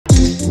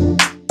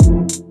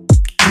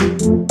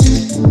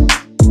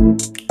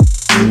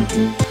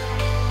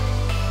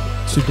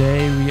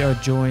Today we are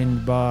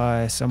joined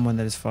by someone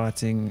that is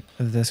fighting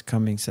this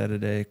coming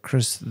Saturday,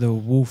 Chris the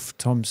Wolf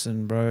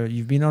Thompson, bro.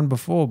 You've been on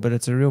before, but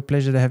it's a real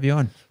pleasure to have you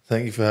on.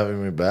 Thank you for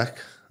having me back.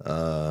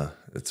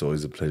 It's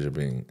always a pleasure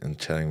being and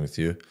chatting with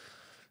you.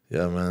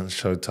 Yeah, man,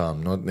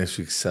 showtime. Not next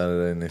week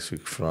Saturday, next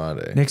week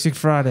Friday. Next week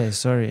Friday,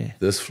 sorry.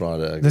 This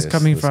Friday, I This guess.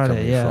 coming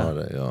Friday, yeah.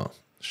 Friday, yeah.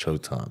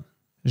 Showtime.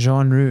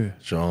 Jean Roux.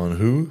 John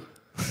who?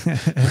 No,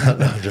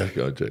 I'm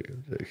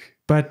joking.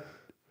 But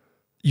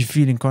you're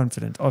feeling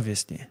confident,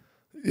 obviously.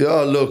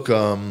 Yeah, look,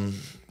 you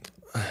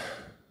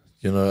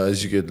know,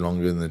 as you get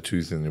longer in the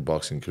tooth in your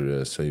boxing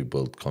career, so you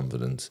build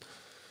confidence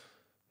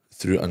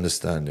through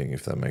understanding,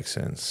 if that makes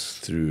sense,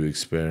 through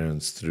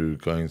experience, through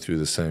going through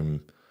the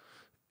same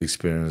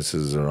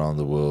experiences around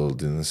the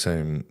world in the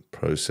same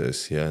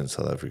process here in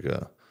South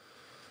Africa.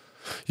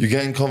 You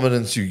gain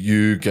confidence,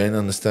 you gain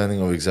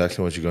understanding of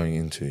exactly what you're going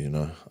into, you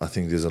know. I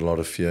think there's a lot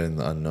of fear in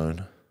the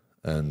unknown.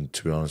 And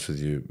to be honest with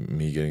you,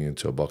 me getting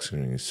into a boxing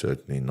ring is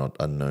certainly not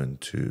unknown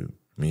to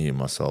me and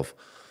myself,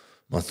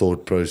 my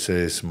thought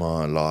process,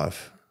 my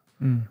life.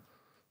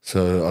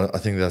 So I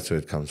think that's where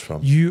it comes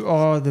from. You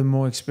are the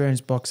more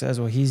experienced boxer as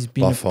well. He's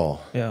been By far.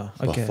 Yeah,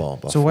 okay.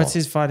 By so what's far.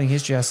 his fighting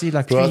history? I see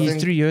like But I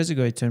think 3 years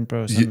ago he turned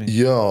pro or something.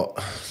 Yeah,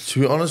 to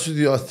be honest with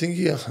you, I think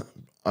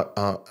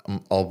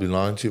I'll be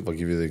lying to you if I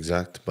give you the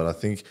exact, but I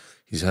think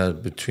he's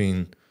had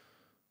between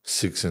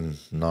 6 and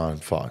 9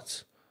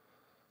 fights.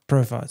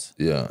 Pro fights?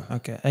 Yeah.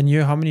 Okay. And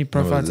you, how many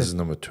pro fights? This is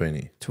number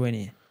 20.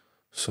 20.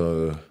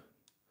 So,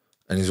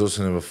 and he's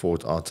also never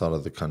fought outside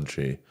of the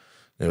country,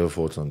 never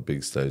fought on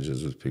big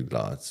stages with big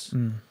lights.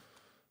 You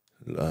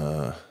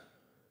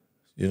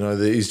know,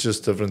 there is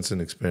just difference in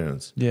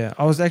experience. Yeah.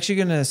 I was actually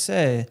going to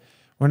say,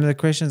 one of the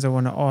questions I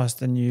want to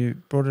ask, and you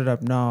brought it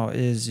up now,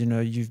 is, you know,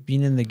 you've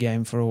been in the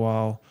game for a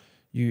while,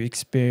 you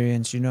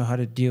experience, you know how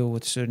to deal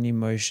with certain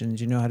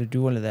emotions, you know how to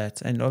do all of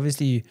that. And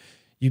obviously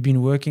you've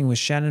been working with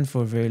Shannon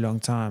for a very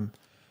long time.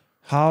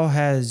 How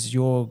has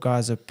your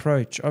guys'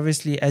 approach,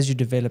 obviously as you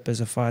develop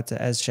as a fighter,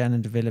 as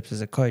Shannon develops as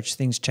a coach,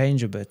 things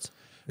change a bit.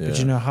 Yeah. But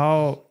you know,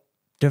 how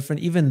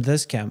different, even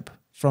this camp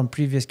from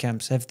previous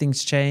camps, have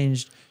things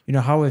changed? You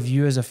know, how have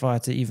you as a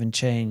fighter even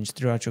changed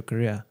throughout your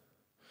career?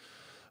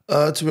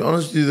 To be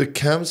honest with you, the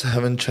camps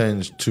haven't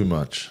changed too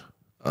much.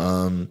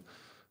 I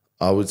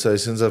would say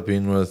since I've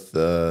been with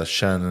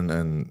Shannon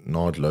and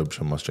Nard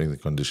Loebscher, my strength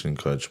and conditioning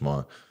coach,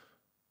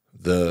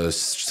 the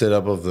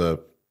setup of the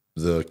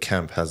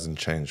camp hasn't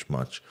changed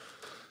much.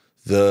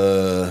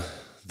 The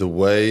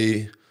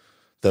way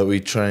that we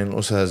train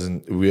also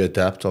hasn't. We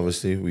adapt,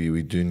 obviously.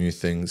 We do new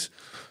things,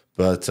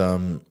 but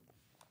I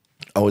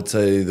would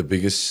say the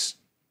biggest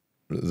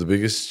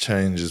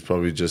change is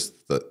probably just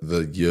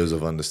the years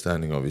of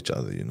understanding of each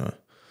other. You know,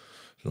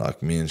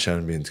 like me and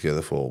Shannon being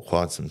together for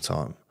quite some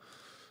time,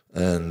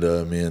 and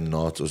me and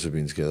Nart also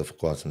been together for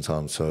quite some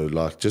time. So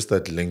like just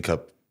that link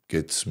up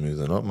gets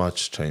smoother. Not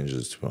much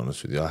changes, to be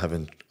honest with you. I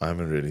haven't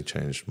really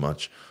changed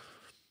much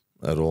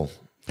at all.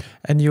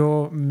 And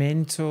your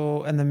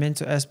mental and the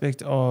mental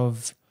aspect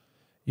of,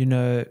 you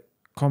know,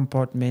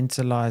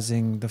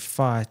 compartmentalizing the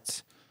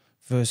fight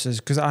versus,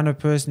 because I know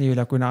personally,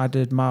 like when I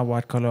did my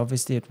white collar,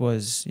 obviously it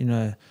was, you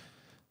know,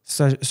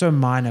 so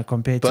minor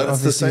compared to. But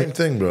it's the same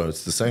thing, bro.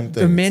 It's the same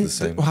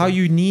thing. How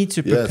you need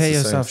to prepare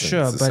yourself,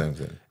 sure, but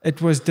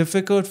it was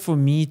difficult for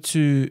me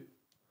to,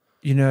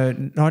 you know,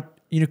 not.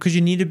 You know, because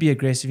you need to be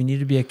aggressive, you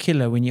need to be a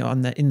killer when you're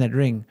in that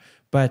ring.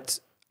 But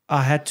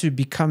I had to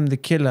become the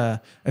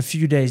killer a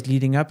few days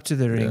leading up to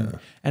the ring,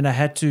 and I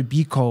had to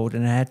be cold,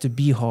 and I had to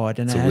be hard,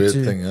 and it's I had a weird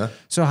to. Thing, yeah.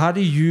 So how are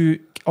you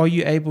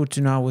able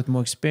to now with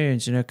more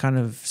experience, you know, kind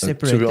of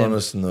separate? To be them?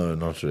 honest, no,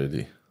 not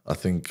really. I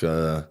think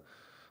I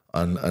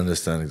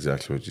understand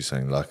exactly what you're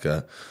saying. Like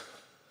I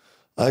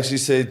actually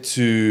said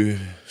to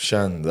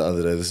Shan the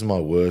other day, this is my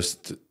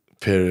worst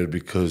period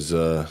because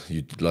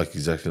you like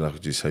exactly like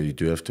what you say, you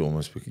do have to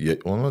you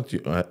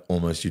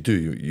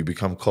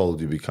become cold,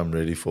 you become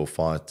ready for a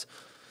fight.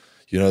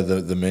 You know,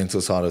 the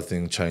mental side of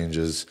things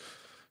changes.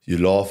 You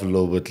laugh a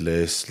little bit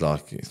less,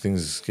 like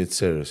things get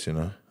serious, you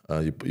know.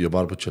 You're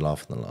about to put your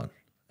life on the line,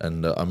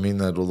 and I mean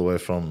that all the way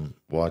from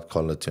white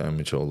collar to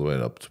amateur, all the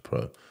way up to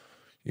pro.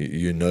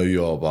 You know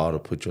you're about to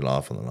put your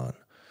life on the line.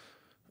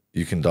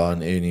 You can die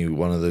in any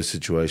one of those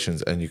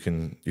situations, and you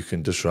can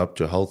disrupt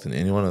your health in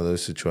any one of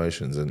those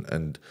situations.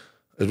 And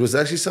it was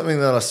actually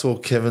something that I saw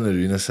Kevin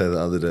Arena say the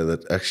other day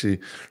that actually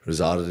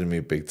resided in me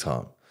big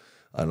time.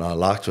 And I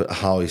liked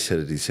how he said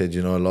it. He said,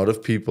 you know, a lot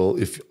of people,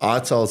 if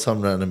I tell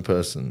some random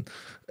person,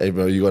 hey,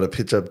 bro, you got to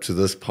pitch up to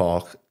this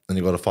park and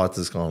you got to fight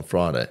this guy on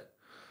Friday,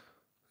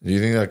 do you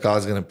think that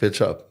guy's going to pitch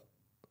up?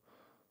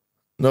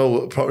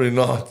 No, probably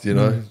not, you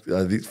know.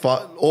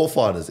 All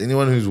fighters,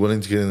 anyone who's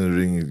willing to get in the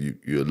ring,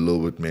 you're a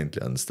little bit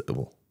mentally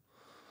unstable.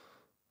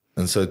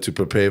 And so to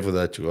prepare for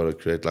that, you got to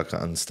create like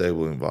an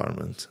unstable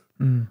environment.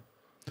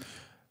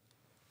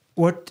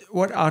 What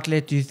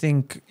outlet do you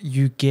think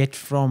you get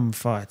from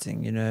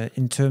fighting, you know,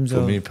 in terms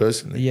of... For me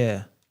personally?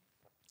 Yeah.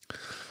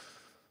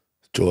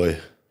 Joy.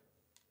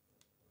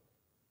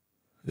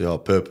 Yeah,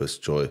 purpose,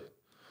 joy.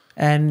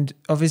 And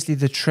obviously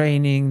the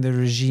training, the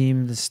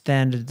regime, the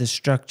standard, the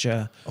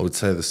structure. I would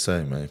say the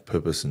same,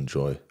 purpose and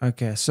joy.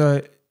 Okay,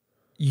 so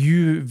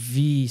you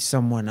v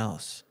someone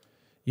else.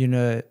 You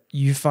know,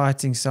 you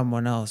fighting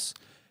someone else.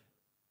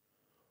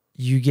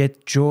 You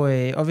get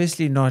joy.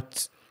 Obviously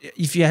not,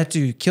 if you had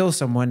to kill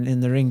someone in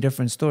the ring,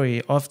 different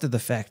story. After the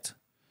fact,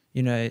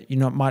 you know,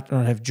 might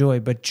not have joy,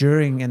 but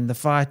during and the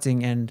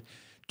fighting. And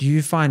do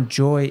you find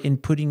joy in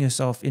putting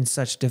yourself in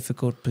such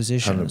difficult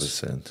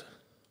positions?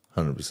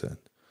 100%.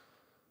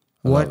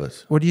 I What, love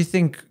it. what do you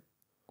think,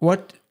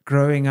 what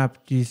growing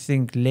up do you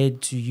think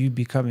led to you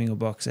becoming a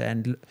boxer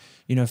and,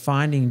 you know,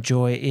 finding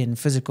joy in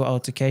physical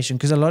altercation?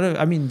 Because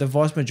the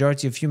vast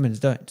majority of humans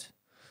don't.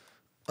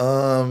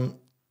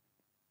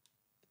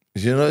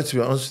 You know, to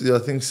be honest with you, I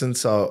think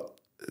since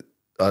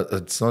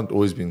it's not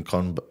always been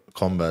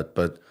combat,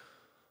 but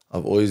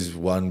I've always,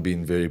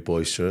 been very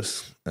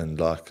boisterous and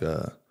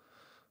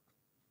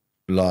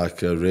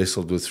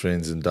wrestled with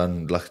friends and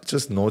done like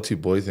just naughty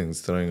boy things,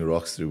 throwing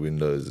rocks through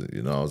windows.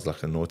 You know, I was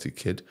like a naughty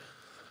kid.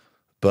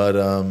 But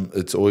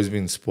it's always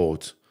been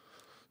sport.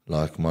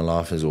 Like my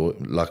life has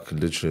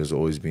literally has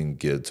always been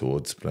geared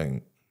towards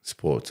playing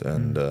sport.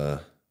 And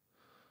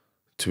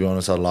to be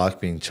honest, I like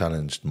being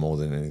challenged more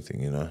than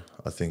anything, you know.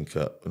 I think,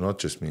 not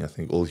just me, I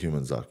think all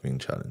humans like being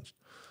challenged.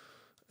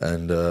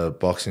 And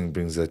boxing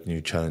brings that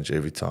new challenge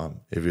every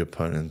time. Every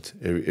opponent,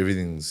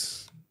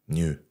 everything's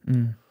new.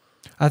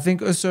 I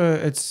think also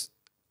it's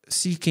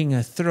seeking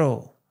a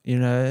thrill. You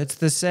know, it's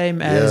the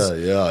same as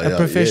a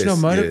professional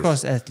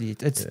motocross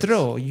athlete. It's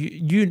thrill.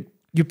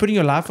 You're putting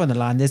your life on the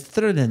line. There's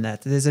thrill in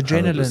that. There's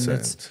adrenaline. 100%.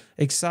 It's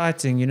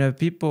exciting. You know,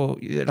 people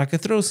like a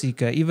thrill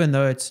seeker, even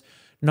though it's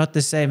not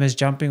the same as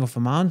jumping off a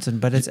mountain,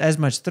 but it's as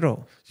much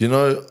thrill. You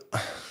know,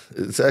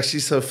 it's actually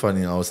so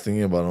funny. I was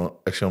thinking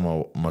about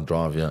on my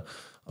drive here.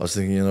 I was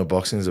thinking, you know,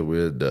 boxing is a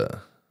weird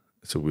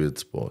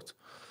sport.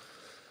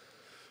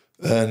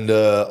 And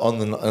I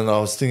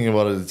was thinking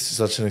about it to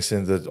such an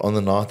extent that on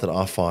the night that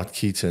I fight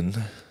Keaton,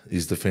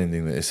 he's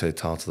defending the SA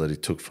title that he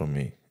took from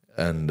me.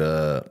 And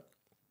that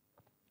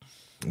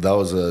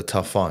was a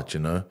tough fight,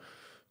 you know.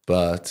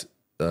 But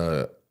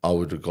I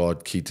would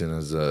regard Keaton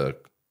as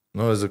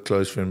not as a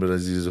close friend, but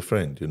as he's a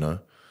friend, you know.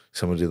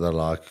 Somebody that I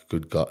like,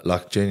 good guy,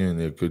 like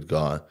genuinely a good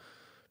guy.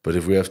 But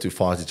if we have to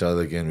fight each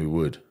other again, we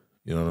would.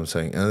 You know what I'm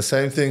saying? And the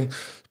same thing,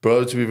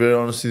 bro, to be very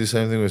honest with you, the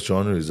same thing with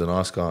John, who's a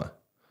nice guy.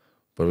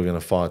 But we're going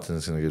to fight and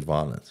it's going to get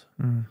violent.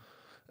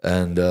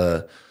 And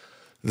this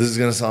is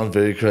going to sound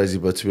very crazy,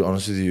 but to be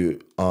honest with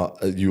you,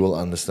 you will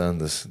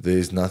understand this.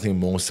 There's nothing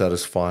more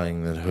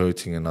satisfying than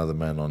hurting another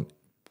man on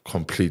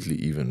completely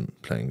even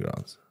playing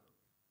grounds.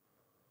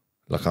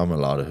 Like, I'm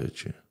allowed to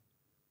hurt you.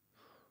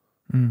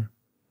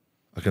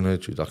 I can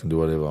hurt you. I can do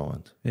whatever I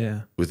want.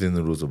 Yeah. Within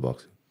the rules of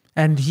boxing.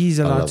 And he's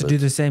allowed to do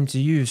the same to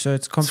you, so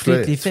it's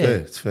completely fair.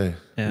 It's fair.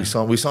 Yeah.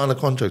 We signed a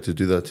contract to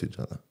do that to each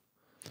other.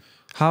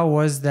 How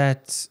was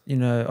that? You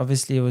know,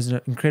 obviously it was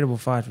an incredible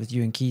fight with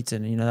you and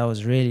Keaton. You know, that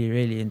was really,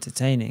 really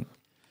entertaining.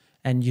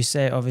 And you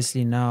say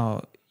obviously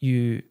now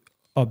you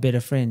are better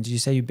friends. You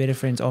say you're better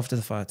friends after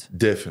the fight.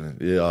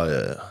 Definitely.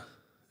 Yeah.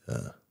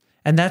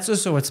 And that's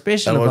also what's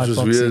special about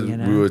boxing. Weird, you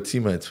know? We were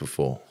teammates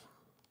before.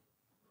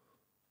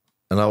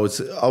 And I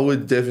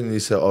would definitely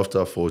say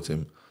after I fought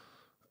him,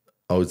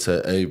 I would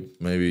say, hey,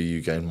 maybe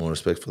you gain more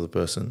respect for the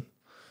person.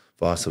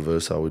 Vice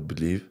versa, I would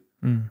believe.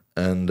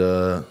 And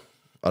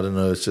I don't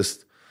know, it's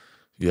just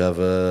you have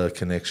a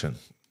connection,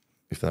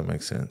 if that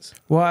makes sense.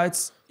 Well,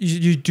 it's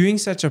you're doing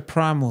such a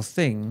primal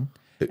thing,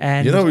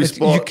 and you know,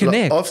 you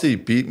connect. Like, after he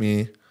beat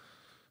me,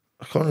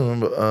 I can't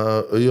remember.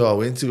 I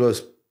went to go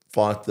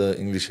fight the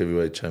English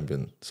heavyweight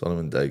champion,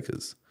 Solomon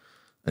Dakers,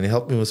 and he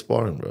helped me with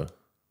sparring, bro.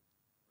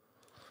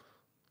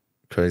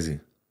 Crazy.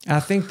 I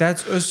think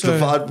that's also the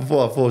fight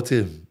before I fought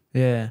him.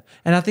 Yeah,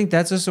 and I think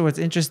that's also what's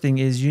interesting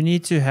is you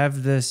need to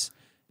have this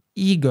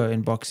ego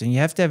in boxing. You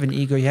have to have an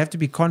ego. You have to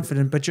be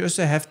confident, but you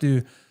also have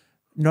to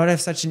not have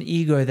such an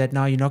ego that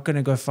now you're not going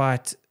to go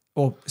fight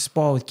or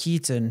spar with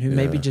Keaton, who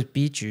maybe just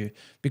beat you,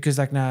 because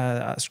like,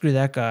 nah, screw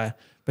that guy.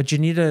 But you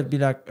need to be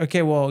like,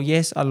 okay, well,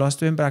 yes, I lost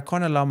to him, but I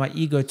can't allow my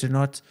ego to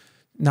not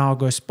now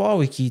go spar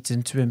with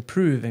Keaton to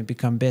improve and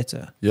become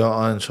better. Yeah,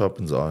 iron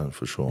sharpens iron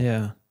for sure.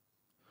 Yeah.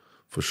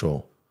 For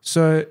sure.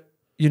 So,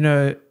 you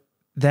know,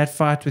 that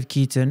fight with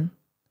Keaton,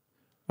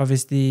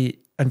 obviously,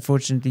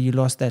 unfortunately, you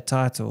lost that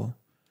title.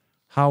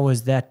 How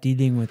was that,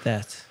 dealing with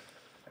that?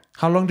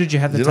 How long did you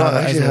have the title?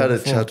 I actually had a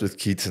chat with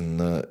Keaton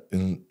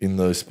in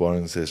those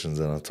sparring sessions,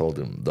 and I told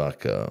him,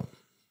 like, that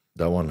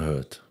one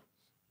hurt.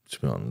 To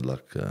be honest,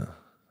 like, I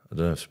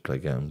don't have to play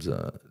games.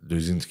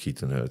 Losing to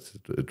Keaton hurt.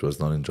 It was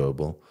not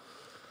enjoyable.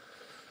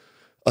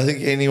 I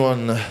think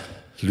anyone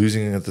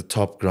losing at the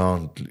top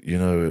ground, you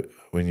know,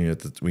 when you're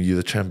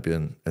the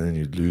champion and then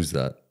you lose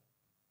that,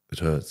 it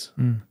hurts.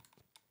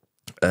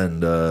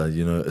 And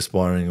you know,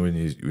 aspiring when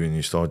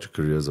you start your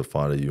career as a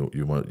fighter,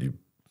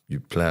 you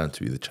plan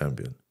to be the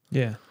champion.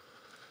 Yeah.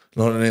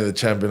 Not only the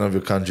champion of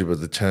your country, but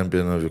the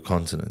champion of your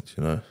continent.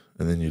 You know,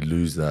 and then you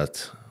lose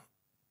that.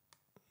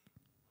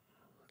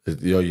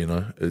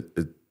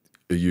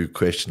 You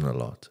question a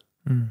lot.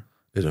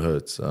 It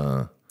hurts.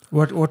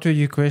 What were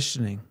you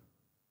questioning?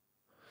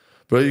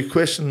 Bro, you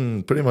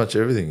question pretty much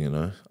everything, you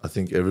know. I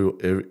think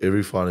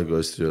every fighter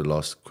goes through a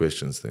loss,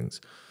 questions things.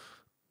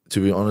 To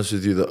be honest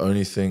with you, the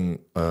only thing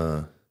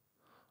I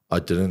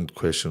didn't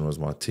question was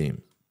my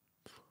team.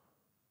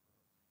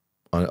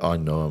 I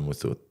know I'm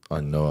with the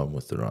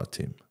right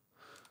team,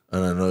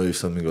 and I know if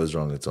something goes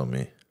wrong, it's on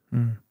me.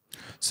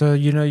 So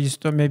you know,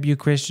 maybe you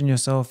question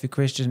yourself. You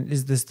question,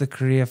 is this the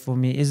career for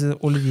me? Is it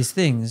all of these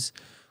things?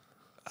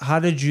 How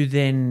did you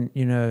then,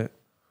 you know,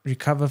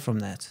 recover from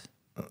that?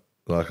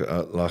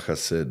 Like I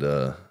said,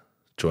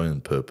 joy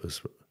and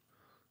purpose.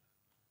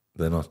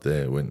 They're not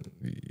there when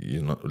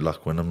you're not.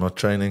 Like when I'm not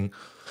training,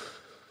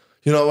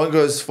 you know, I won't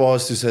go as far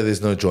as to say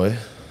there's no joy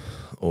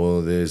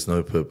or there's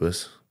no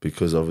purpose,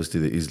 because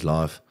obviously there is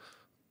life.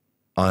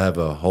 I have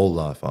a whole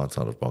life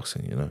outside of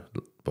boxing. You know,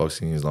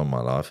 boxing is not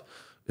my life.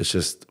 It's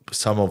just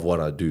some of what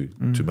I do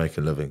to make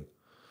a living.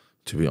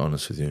 To be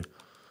honest with you,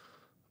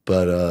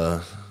 but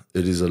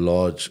it is a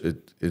large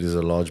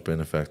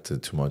benefactor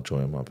to my joy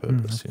and my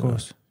purpose. Of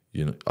course.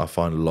 You know, I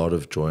find a lot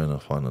of joy and I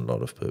find a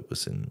lot of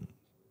purpose in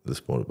the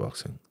sport of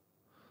boxing.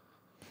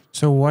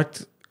 So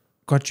what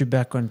got you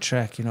back on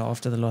track, you know,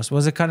 after the loss?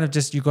 Was it kind of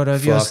just you got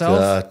over yourself?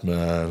 Fuck that,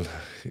 man.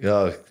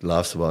 Yeah,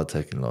 life's about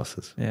taking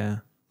losses. Yeah.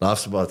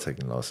 Life's about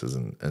taking losses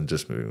and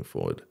just moving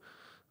forward.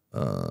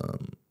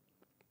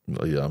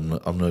 Yeah,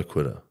 I'm no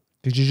quitter.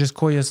 Did you just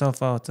call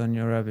yourself out on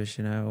your rubbish,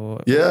 you know?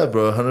 Or yeah,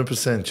 bro,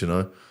 100%, you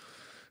know.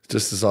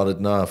 Just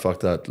decided, nah, fuck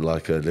that.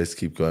 Like, let's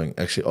keep going.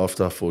 Actually,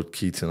 after I fought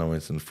Keaton, I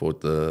went and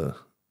fought the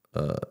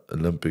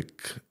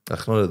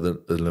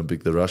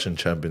the Russian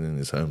champion in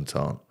his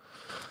hometown.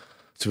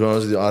 To be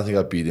honest with you, I think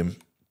I beat him.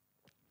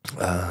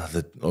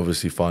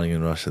 Obviously, fighting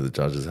in Russia, the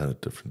judges had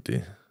it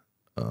differently.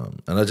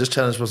 And I just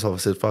challenged myself. I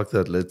said, fuck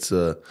that. Let's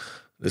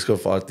go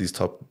fight these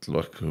top,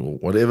 like,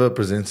 whatever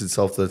presents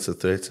itself that's a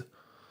threat.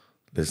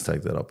 Let's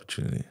take that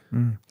opportunity.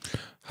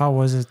 How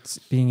was it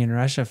being in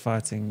Russia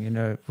fighting, you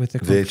know, with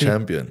their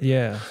champion?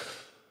 Yeah.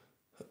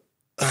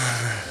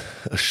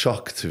 A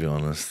shock, to be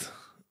honest.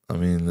 I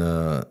mean,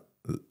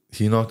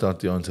 he knocked out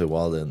Deontay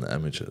Wilder in the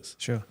amateurs.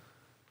 Sure.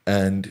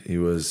 And he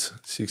was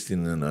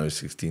 16-0,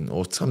 16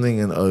 or something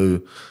in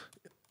 0,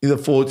 either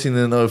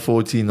 14-0,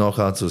 14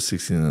 knockouts or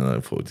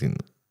 16-0, 14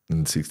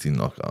 and 16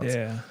 knockouts.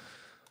 Yeah.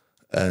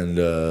 And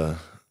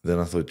then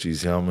I thought,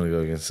 geez, how am I going to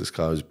go against this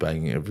guy who's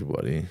banging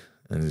everybody?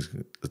 And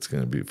it's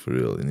going to be for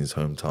real in his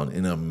hometown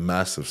in a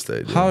massive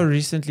stadium. How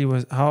recently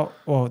was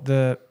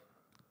the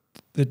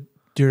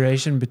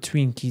duration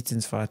between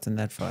Keaton's fight and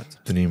that fight?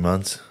 3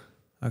 months.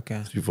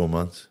 Okay. 3-4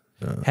 months.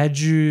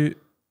 Yeah.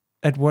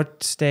 At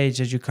what stage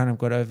had you kind of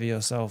got over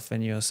yourself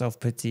and your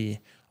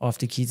self-pity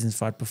after Keaton's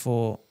fight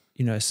before,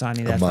 you know,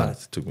 signing that fight?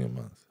 It took me a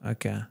month.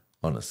 Okay.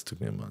 Honest, it took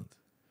me a month.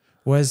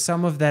 Was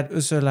some of that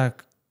also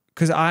like,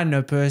 because I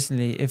know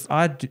personally, if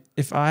I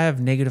have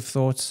negative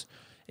thoughts,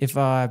 if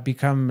I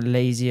become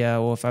lazier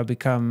or if I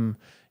become,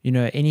 you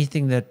know,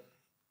 anything that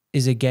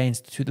is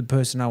against to the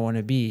person I want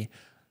to be,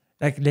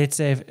 like let's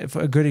say if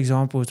a good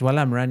example is while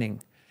I'm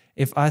running,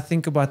 if I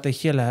think about the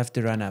hill I have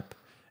to run up,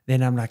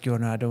 then I'm like,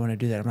 no, I don't want to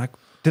do that. I'm like,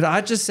 did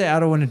I just say I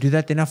don't want to do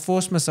that? Then I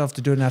force myself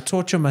to do it and I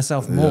torture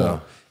myself more. Yeah.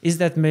 Is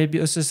that maybe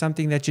also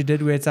something that you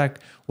did where it's like,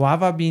 why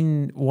have I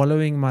been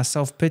wallowing my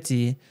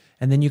self-pity?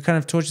 And then you kind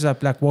of torture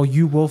yourself like, well,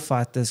 you will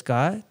fight this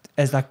guy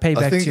as like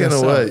payback to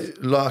yourself. I think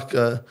in a way, like,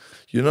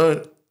 you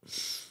know,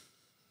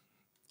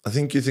 I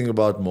think you think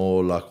about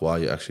more like why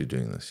you're actually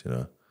doing this, you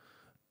know.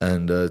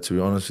 And to be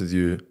honest with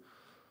you,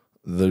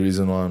 the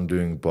reason why I'm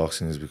doing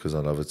boxing is because I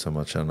love it so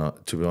much. And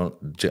to be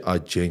honest, I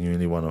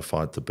genuinely want to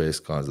fight the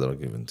best guys that are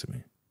given to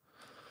me.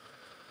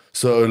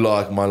 So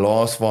like my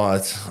last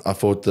fight, I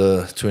fought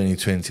the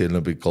 2020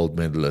 Olympic gold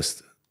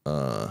medalist,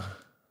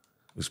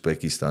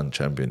 Uzbekistan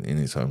champion in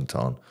his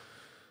hometown.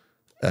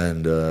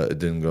 And it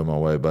didn't go my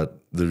way. But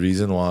the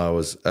reason why I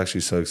was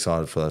actually so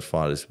excited for that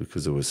fight is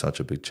because it was such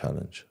a big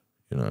challenge,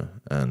 you know.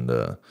 And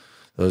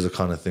those are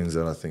kind of things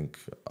that I think,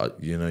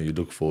 you know, you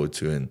look forward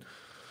to. And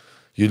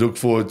you look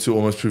forward to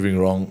almost proving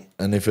wrong.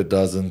 And if it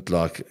doesn't,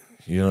 like,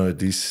 you know,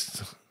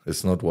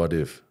 it's not what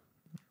if,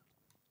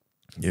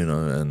 you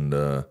know. And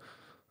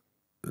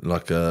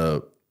like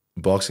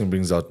boxing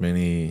brings out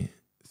many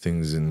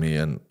things in me.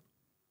 And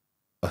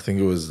I think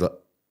it was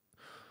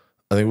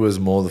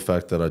more the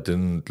fact that I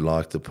didn't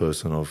like the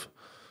person of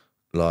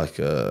like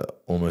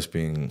almost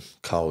being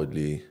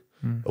cowardly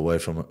away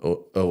from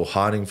or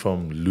hiding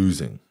from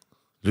losing.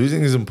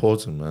 Losing is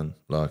important, man.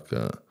 Like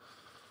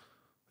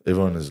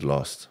everyone is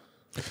lost.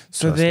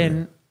 So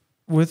then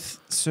with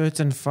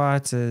certain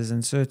fighters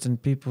and certain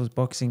people's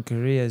boxing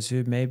careers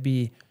who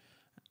maybe,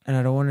 and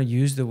I don't want to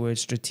use the word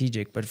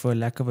strategic, but for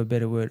lack of a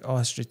better word,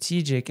 are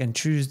strategic and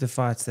choose the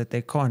fights that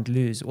they can't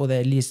lose, or they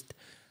at least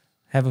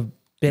have a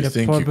better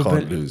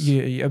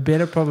probability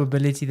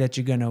that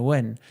you're going to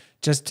win,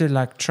 just to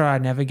like try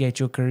and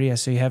navigate your career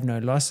so you have no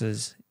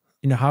losses.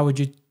 You know, how would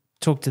you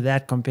talk to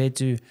that compared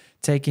to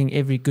taking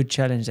every good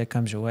challenge that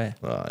comes your way?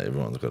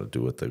 Everyone's got to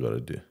do what they got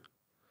to do.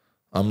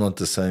 I'm not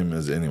the same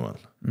as anyone.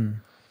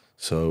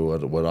 So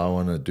what I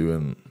want to do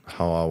and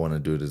how I want to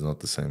do it is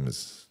not the same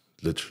as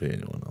literally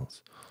anyone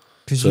else.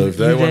 Because So you if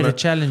they there to wanna-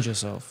 challenge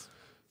yourself.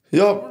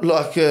 Yeah,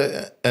 like,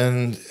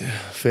 and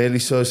fairly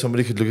so,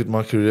 somebody could look at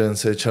my career and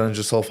say, challenge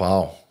yourself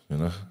how, you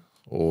know?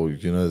 Or,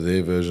 you know,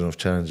 their version of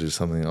challenge is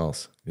something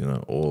else, you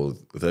know? Or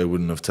they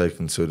wouldn't have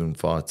taken certain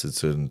fights at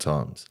certain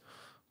times.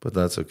 But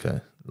that's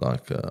okay.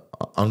 Like,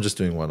 I'm just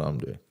doing what I'm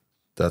doing.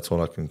 That's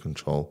all I can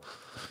control.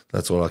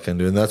 That's all I can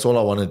do. And that's all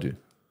I want to do.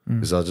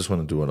 Is I just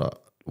want to do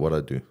what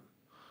I do.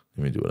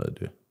 Let me do what I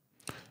do.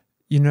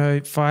 You know,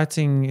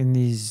 fighting in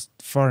these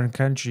foreign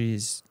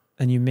countries,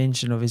 and you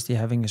mentioned obviously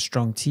having a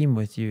strong team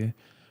with you,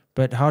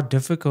 but how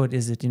difficult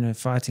is it, you know,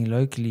 fighting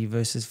locally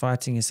versus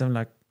fighting in something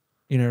like,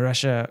 you know,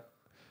 Russia?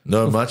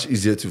 No, much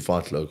easier to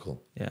fight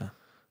local. Yeah.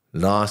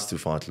 Nice to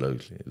fight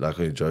locally. Like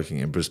we're joking,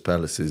 Empress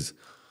Palace is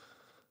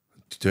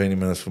 20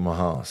 minutes from my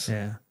house.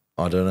 Yeah.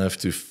 I don't have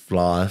to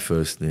fly,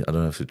 firstly. I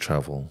don't have to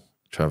travel.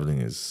 Traveling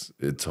it's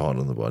hard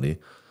on the body.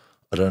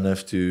 I don't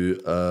have to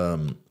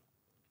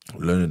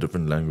learn a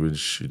different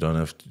language. You don't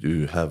have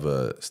to have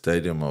a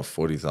stadium of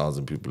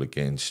 40,000 people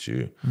against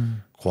you.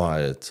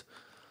 Quiet.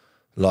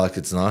 Like,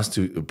 it's nice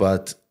to,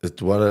 but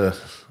to be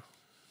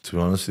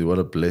honest with you, what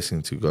a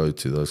blessing to go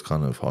to those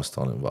kind of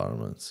hostile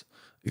environments.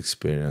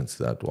 Experience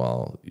that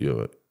while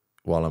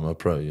I'm a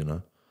pro, you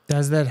know.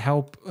 Does that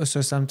help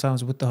also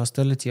sometimes with the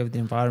hostility of the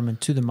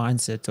environment to the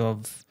mindset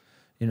of,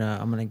 you know,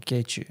 I'm going to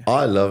get you?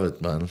 I love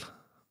it, man.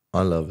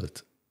 I love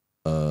it.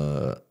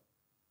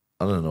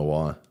 I don't know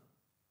why.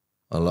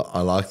 I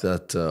like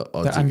that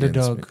odds The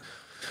underdog. against me.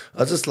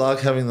 I just like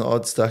having the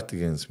odds stacked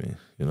against me,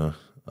 you know.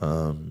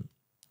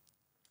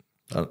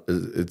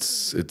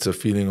 It's a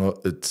feeling,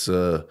 it's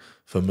a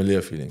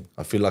familiar feeling.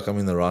 I feel like I'm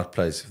in the right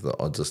place if the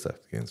odds are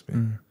stacked against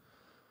me.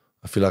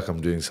 I feel like I'm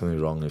doing something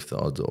wrong if the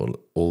odds are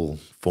all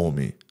for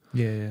me,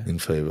 Yeah. in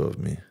favor of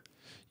me.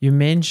 You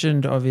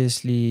mentioned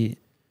obviously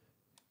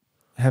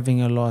having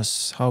a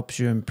loss helps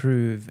you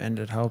improve and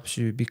it helps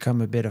you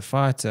become a better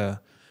fighter.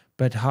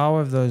 But how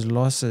have those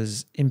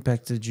losses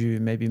impacted you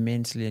maybe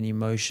mentally and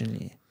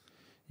emotionally?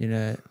 You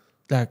know,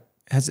 like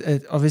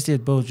obviously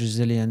it builds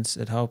resilience.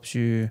 It helps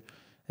you.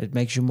 It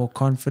makes you more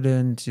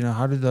confident. You know,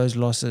 how do those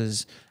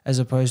losses, as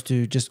opposed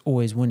to just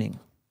always winning?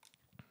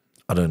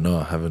 I don't know.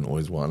 I haven't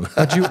always won.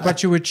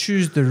 But you would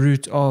choose the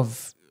route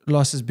of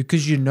losses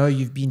because you know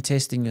you've been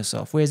testing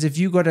yourself. Whereas if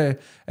you got a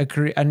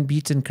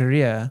unbeaten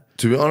career.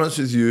 To be honest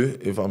with you,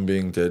 if I'm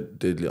being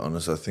deadly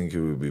honest, I think it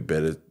would be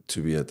better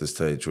to be at the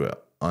stage where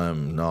I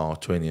am now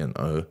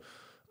 20-0,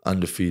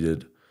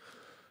 undefeated.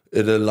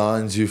 It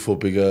aligns you for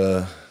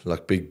bigger,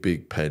 like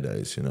big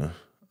paydays, you know.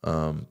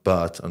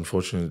 But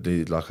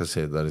unfortunately, like I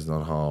said, that is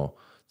not how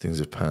things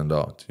have panned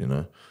out, you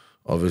know.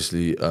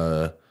 Obviously,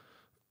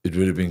 it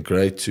would have been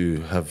great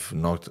to have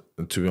knocked,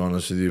 to be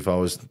honest with you, if I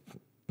was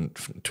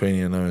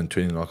 20-0 and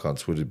 20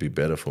 knockouts, would it be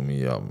better for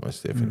me? Yeah,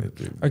 most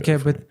definitely. Okay,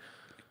 but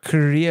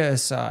career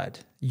aside,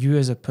 you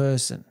as a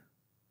person.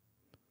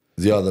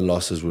 The other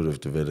losses would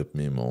have developed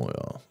me more,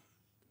 yeah.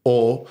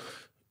 Or,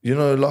 you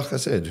know, like I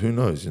said, who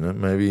knows, you know,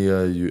 maybe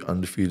you're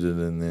undefeated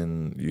and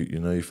then,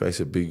 you face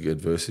a big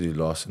adversity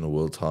loss in a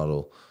world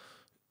title.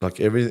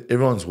 Like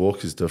everyone's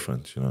walk is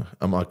different, you know.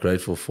 Am I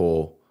grateful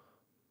for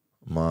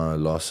my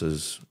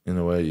losses? In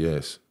a way,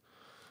 yes.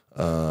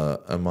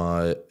 Am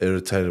I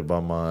irritated by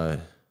my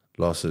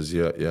losses?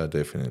 Yeah,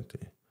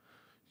 definitely.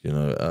 You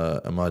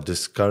know, am I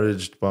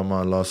discouraged by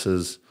my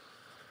losses?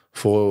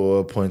 For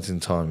a point in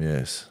time,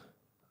 yes.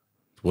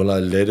 Will I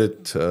let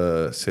it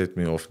set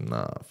me off?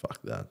 Nah,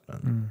 fuck that,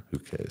 man. Who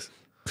cares?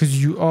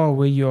 Because you are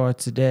where you are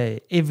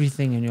today.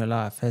 Everything in your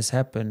life has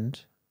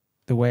happened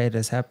the way it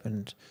has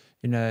happened.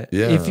 You know,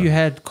 if you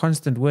had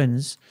constant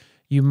wins,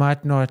 you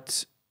might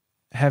not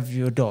have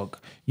your dog.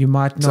 You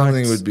might not.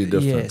 Something would be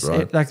different, yes,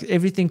 right? like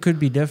everything could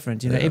be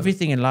different. You know,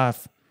 everything in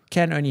life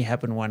can only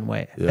happen one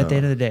way. Yeah. At the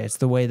end of the day, it's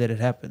the way that it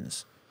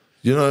happens.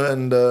 You know,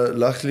 and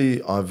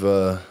luckily I've,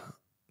 to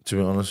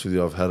be honest with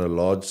you, I've had a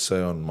large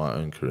say on my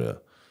own career.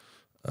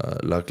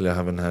 Luckily, I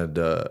haven't had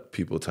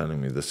people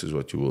telling me this is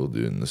what you will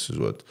do and this is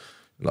what,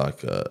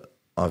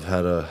 I've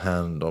had a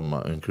hand on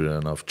my own career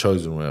and I've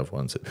chosen where I've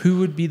wanted. Who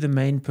would be the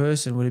main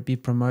person? Would it be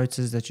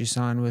promoters that you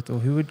sign with, or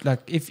who would, like,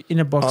 if in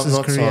a boxer's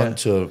I'm not career? signed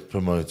to a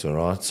promoter,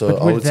 right? So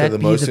But I would would say that the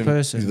be most the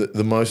person?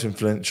 the most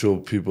influential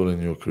people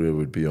in your career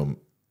would be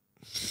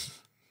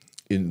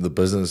in the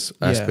business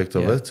aspect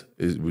of it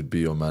would be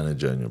your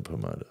manager and your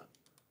promoter.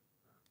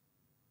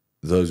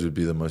 Those would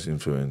be the most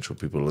influential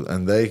people.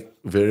 And they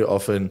very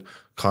often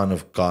kind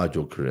of guide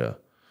your career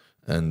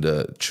and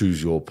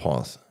choose your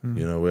path.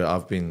 You know, where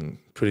I've been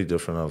pretty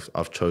different.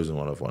 I've chosen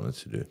what I've wanted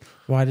to do.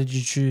 Why did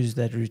you choose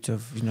that route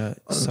of, you know,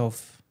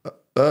 self?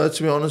 To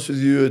be honest with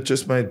you, it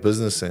just made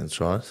business sense,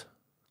 right?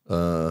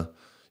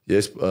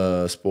 Yes,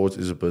 sport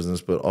is a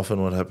business, but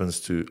often what happens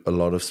to a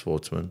lot of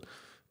sportsmen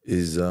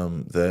is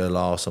they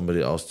allow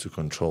somebody else to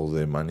control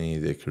their money,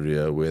 their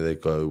career, where they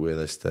go, where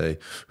they stay,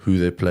 who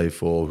they play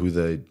for, who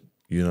they,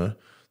 you know,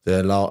 they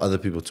allow other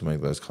people to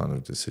make those kind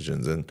of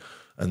decisions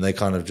and they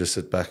kind of just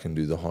sit back and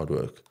do the hard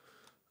work.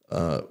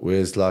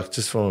 Whereas like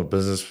just from a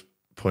business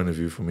point of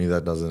view, for me,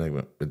 it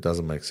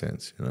doesn't make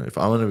sense. You know, if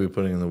I want to be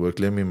putting in the work,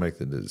 let me make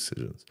the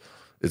decisions.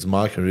 It's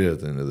my career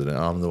at the end of the day.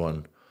 I'm the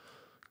one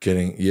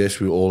getting. Yes,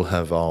 we all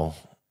have our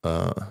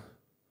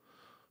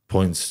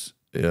points,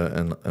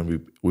 and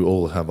we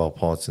all have our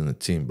parts in the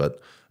team. But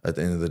at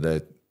the end of the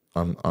day,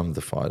 I'm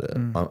the fighter.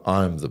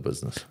 I'm the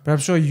business. But I'm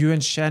sure you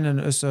and Shannon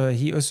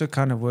he also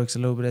kind of works a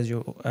little bit as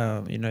your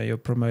your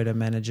promoter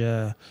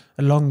manager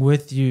along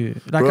with you.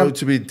 Like, bro,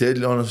 to be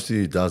deadly honest with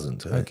you, he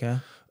doesn't. Eh? Okay.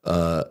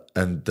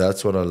 And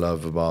that's what I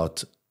love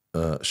about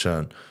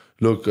Shannon.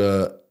 Look,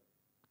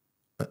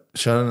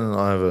 Shannon and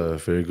I have a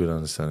very good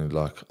understanding.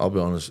 Like, I'll be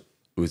honest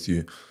with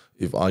you,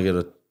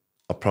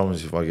 I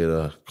promise if I get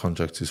a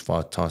contract to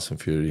fight Tyson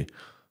Fury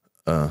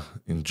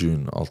in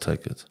June, I'll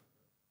take it.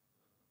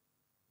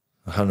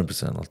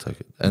 100% I'll take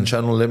it. And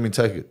Shannon will let me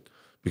take it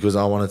because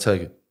I want to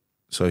take it.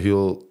 So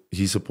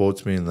he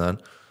supports me in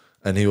that,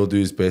 and he will do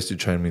his best to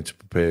train me to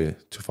prepare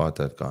to fight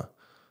that guy.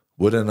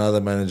 Would another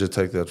manager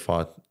take that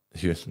fight?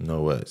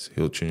 No ways.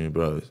 He'll tune you,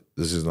 bro.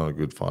 This is not a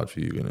good fight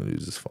for you. You're going to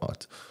lose this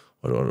fight.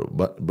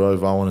 But, bro,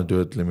 if I want to do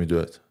it, let me do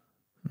it.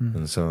 And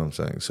that's what I'm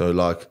saying. So,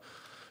 like,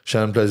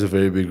 Shannon plays a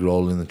very big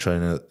role in the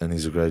trainer, and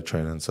he's a great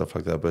trainer and stuff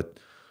like that. But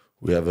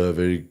we have a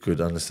very good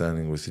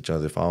understanding with each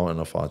other. If I want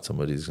to fight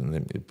somebody, he's going to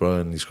let me, bro,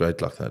 and he's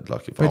great like that.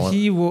 Like,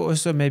 he will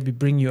also maybe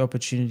bring you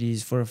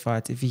opportunities for a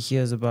fight if he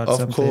hears about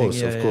something. Of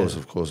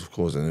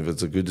course. And if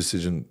it's a good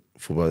decision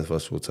for both of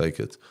us, we'll take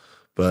it.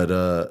 But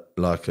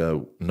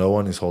no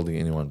one is holding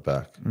anyone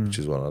back, which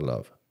is what I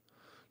love.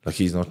 Like,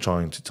 he's not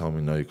trying to tell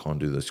me, no, you can't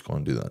do this, you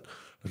can't do that.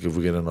 Like, if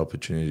we get an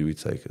opportunity, we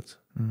take it.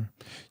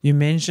 You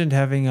mentioned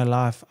having a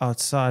life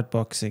outside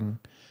boxing,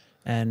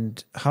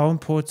 and how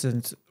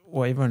important,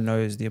 well, everyone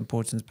knows the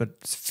importance,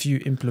 but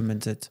few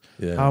implement it.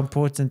 Yeah. How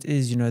important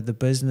is, the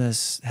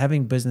business,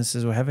 having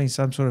businesses or having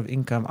some sort of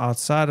income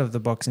outside of the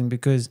boxing,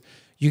 because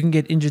you can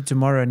get injured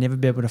tomorrow and never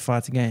be able to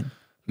fight again.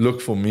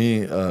 Look, for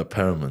me,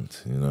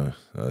 paramount,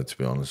 to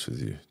be honest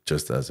with you,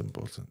 just as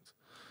important.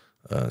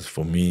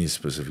 For me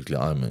specifically,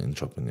 I'm an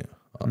entrepreneur.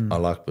 I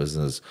like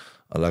business.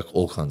 I like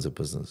all kinds of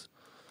business.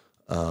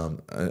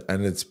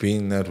 And it's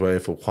been that way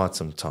for quite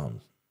some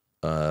time.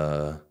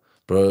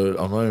 Bro,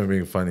 I'm not even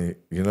being funny.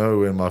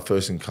 When my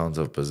first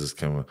encounter of business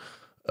came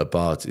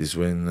about is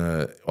when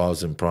I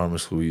was in primary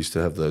school. We used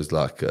to have those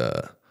like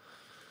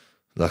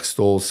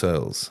stall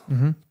sales.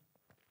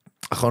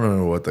 I can't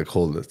remember what they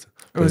called it.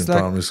 But in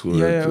primary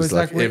school, it was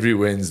like every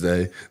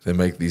Wednesday they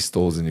make these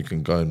stalls and you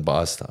can go and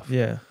buy stuff.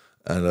 Yeah.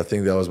 And I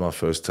think that was my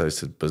first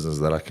taste of business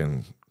that I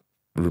can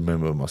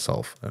remember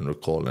myself and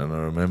recall. And I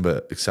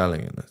remember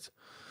excelling in it.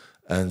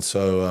 And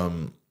so,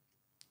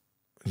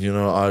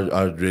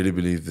 I really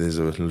believe there's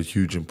a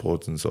huge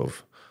importance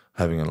of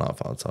having a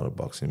life outside of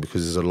boxing,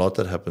 because there's a lot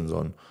that happens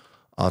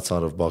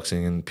outside of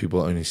boxing, and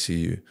people only see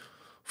you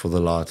for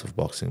the light of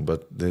boxing.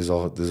 But there's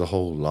a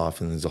whole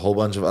life, and there's a whole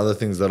bunch of other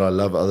things that I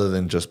love other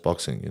than just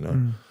boxing,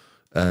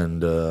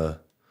 And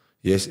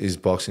yes, is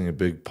boxing a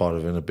big part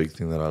of it, and a big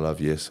thing that I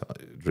love? Yes,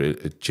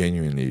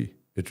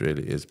 it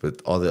really is.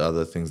 But are there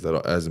other things that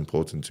are as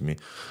important to me,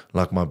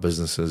 like my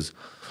businesses,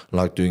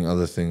 like doing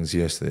other things?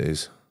 Yes, there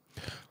is.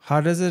 How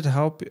does it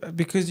help?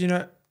 Because,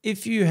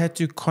 if you had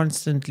to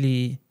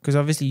constantly, because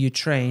obviously you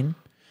train,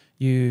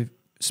 you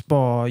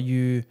spar,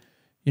 you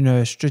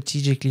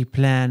strategically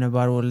plan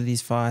about all of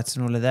these fights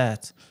and all of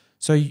that.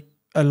 So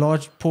a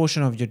large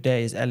portion of your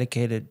day is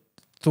allocated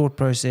thought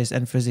process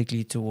and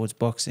physically towards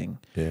boxing.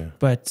 Yeah.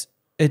 But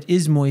it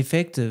is more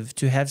effective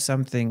to have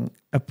something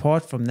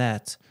apart from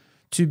that,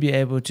 to be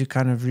able to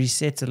kind of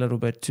reset a little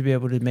bit, to be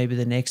able to maybe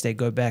the next day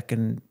go back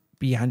and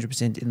be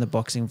 100% in the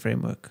boxing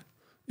framework.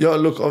 Yeah,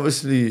 look,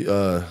 obviously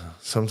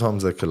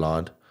sometimes they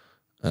collide,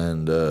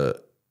 and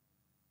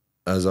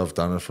as I've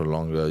done it for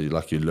longer, you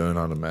learn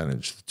how to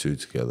manage the two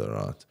together,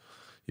 right?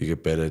 You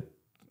get better at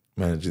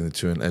managing the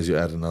two, and as you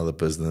add another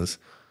business,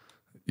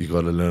 you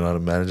got to learn how to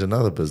manage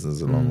another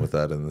business along with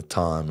that, and the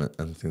time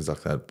and things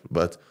like that.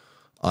 But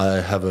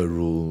I have a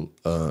rule: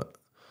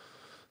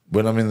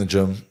 when I'm in the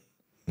gym,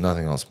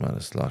 nothing else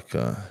matters. Like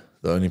the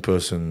only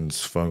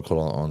person's phone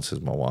call I'll answer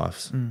is my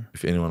wife's.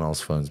 If anyone else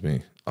phones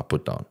me, I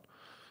put down.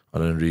 I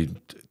don't read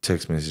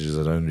text messages.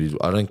 I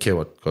don't care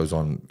what goes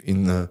on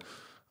in the,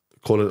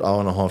 call it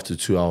hour and a half to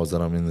 2 hours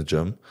that I'm in the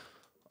gym.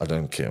 I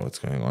don't care what's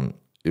going on.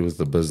 It was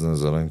the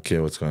business. I don't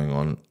care what's going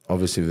on.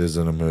 Obviously, if there's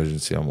an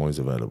emergency, I'm always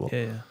available.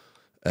 Yeah.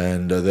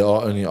 And there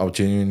are only, I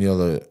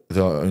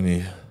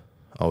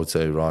would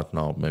say right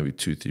now, maybe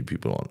 2-3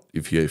 people on.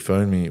 If you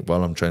phone me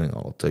while I'm training,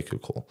 I'll take your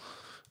call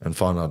and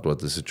find out what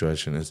the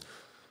situation is.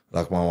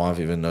 Like, my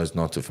wife even knows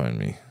not to phone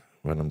me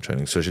when I'm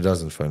training, so she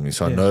doesn't phone me.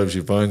 So I know if she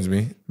phones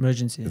me,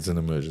 emergency, it's an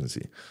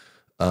emergency.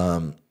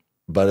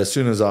 But as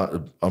soon as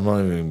I'm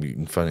not even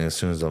being funny, as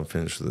soon as I'm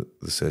finished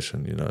the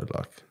session,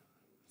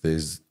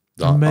 there's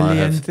a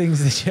million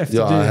things that you have to do.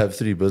 Yeah, I have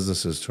 3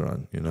 businesses to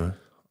run,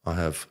 I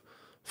have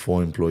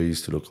 4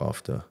 employees to look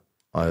after.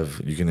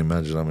 You can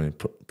imagine how many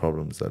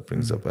problems that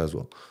brings up as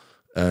well.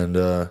 And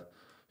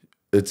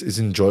it's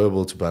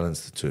enjoyable to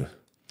balance the two.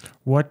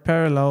 What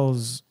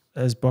parallels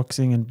as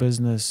boxing and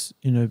business,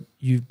 you know,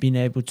 you've been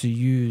able to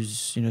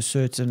use, you know,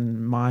 certain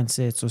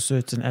mindsets or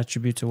certain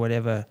attributes or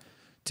whatever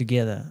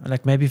together,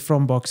 like maybe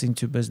from boxing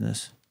to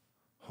business?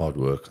 Hard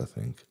work, I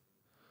think.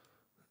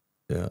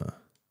 Yeah.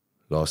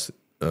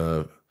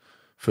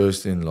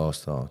 First in,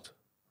 last out.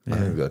 Yeah. I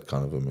think that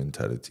kind of a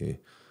mentality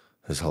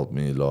has helped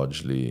me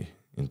largely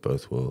in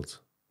both worlds.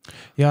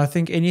 Yeah, I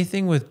think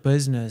anything with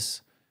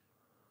business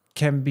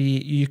can be,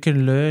 you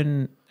can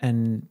learn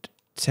and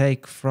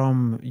take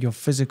from your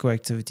physical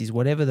activities,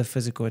 whatever the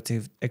physical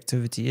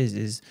activity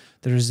is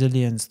the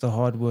resilience, the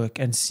hard work,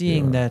 and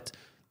seeing that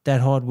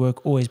hard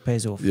work always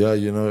pays off. Yeah,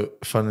 you know,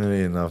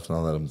 funnily enough,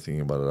 now that I'm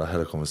thinking about it, I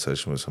had a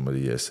conversation with somebody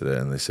yesterday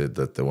and they said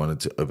that they wanted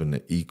to open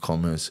an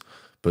e-commerce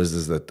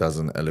business that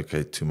doesn't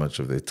allocate too much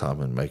of their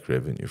time and make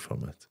revenue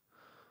from it.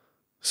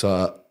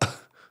 So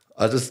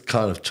I just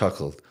kind of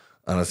chuckled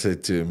and I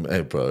said to him,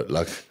 hey, bro,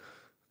 like,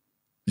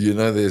 you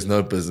know, there's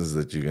no business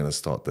that you're going to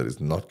start that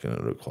is not going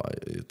to require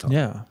your time.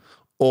 Yeah.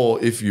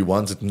 Or if you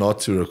want it not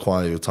to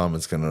require your time,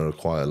 it's going to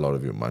require a lot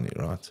of your money,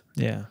 right?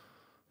 Yeah.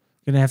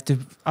 You're going to have to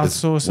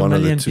outsource a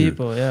million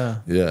people. Yeah.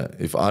 Yeah.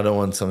 If I don't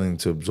want something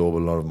to absorb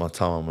a lot of my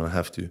time, I'm going to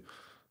have to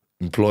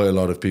employ a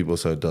lot of people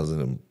so it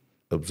doesn't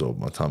absorb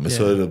my time.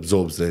 So it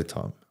absorbs their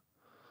time.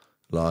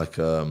 Like,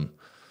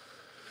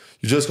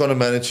 you just got to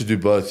manage to do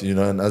both, you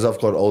know. And as I've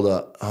got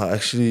older, I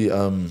actually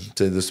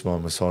did this to my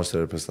massage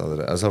therapist the other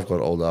day. As I've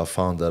got older, I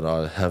found that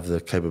I have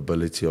the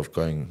capability of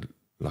going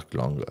like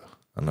longer,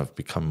 and I've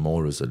become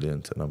more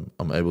resilient, and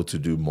I'm able to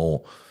do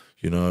more.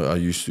 You know, I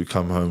used to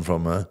come home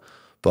from a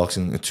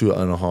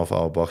 2.5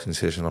 hour boxing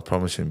session. I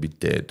promise you, and be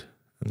dead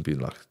and be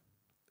like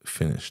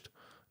finished.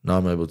 Now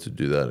I'm able to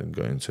do that and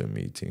go into a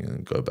meeting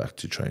and go back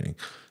to training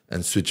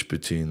and switch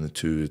between the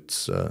two.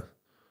 It's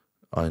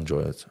I enjoy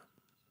it.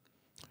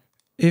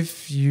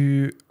 If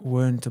you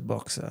weren't a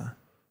boxer,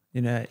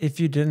 you know, if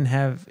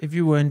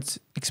you weren't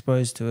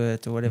exposed to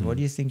it or whatever, what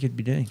do you think you'd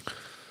be doing?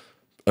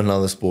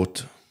 Another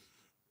sport,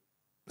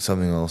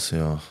 something else,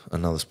 yeah,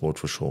 another sport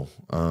for sure.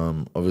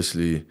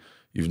 Obviously,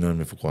 you've known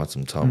me for quite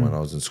some time. When I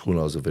was in school,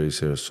 I was a very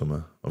serious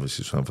swimmer,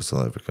 obviously swam for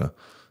South Africa.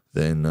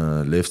 Then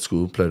left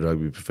school, played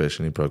rugby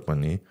professionally, broke my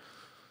knee.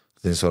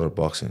 Then started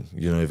boxing.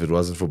 You know, if it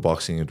wasn't for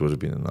boxing, it would have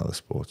been another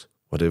sport.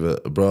 Whatever,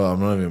 bro, I'm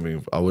not even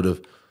being,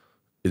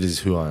 it is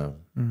who I am.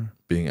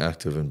 Being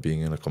active and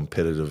being in a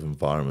competitive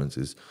environment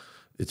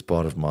it's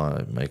part of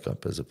my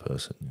makeup as a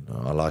person. You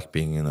know, I like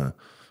being in a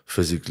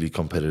physically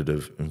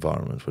competitive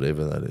environment,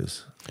 whatever that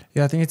is.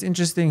 Yeah, I think it's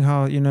interesting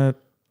how, you know,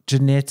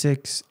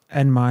 genetics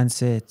and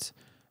mindset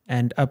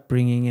and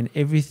upbringing and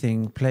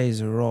everything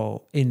plays a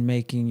role in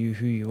making you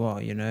who you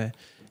are, you know.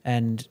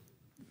 And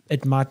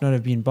it might not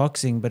have been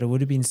boxing, but it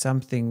would have been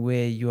something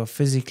where you are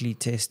physically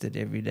tested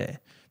every day.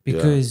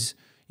 Because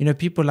you know,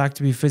 people like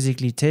to be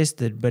physically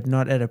tested, but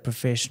not at a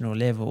professional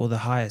level or the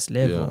highest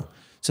level. Yeah.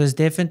 So it's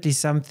definitely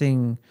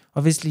something,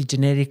 obviously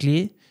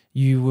genetically,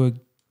 you were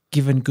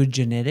given good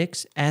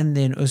genetics and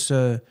then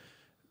also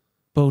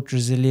built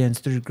resilience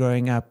through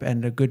growing up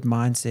and a good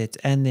mindset,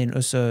 and then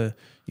also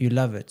you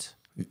love it.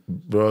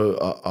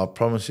 Bro, I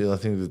promise you, I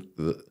think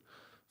that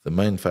the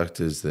main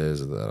factor is there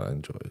is that I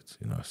enjoy it.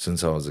 You know,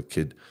 since I was a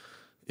kid,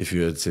 if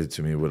you had said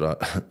to me, would I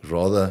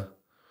rather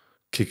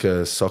kick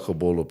a soccer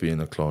ball or be in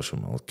a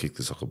classroom, I'll kick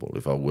the soccer ball.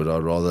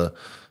 I'd rather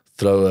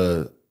throw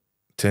a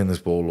tennis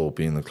ball or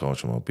be in the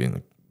classroom, I'll be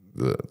in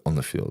on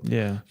the field.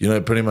 Yeah. You know,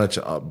 pretty much,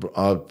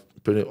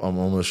 I'm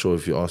almost sure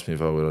if you ask me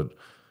if I would,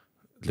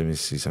 let me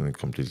see something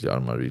completely out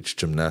of my reach.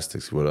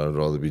 Gymnastics, would I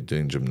rather be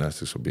doing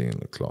gymnastics or being in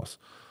the class?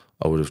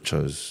 I would have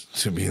chose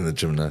to be in the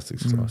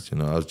gymnastics class. You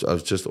know,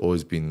 I've just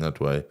always been that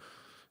way.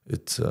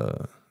 It's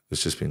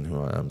just been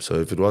who I am. So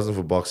if it wasn't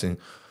for boxing,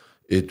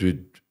 it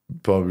would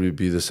probably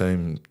be the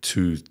same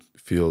two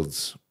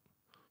fields,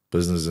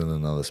 business and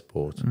another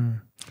sport.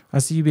 I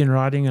see you've been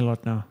riding a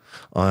lot now.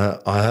 I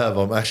have.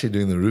 I'm actually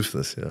doing the roof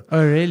this year.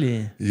 Oh,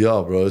 really?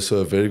 Yeah, bro. So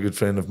a very good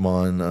friend of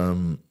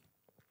mine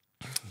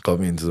got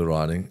me into the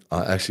riding.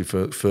 I actually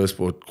first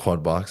bought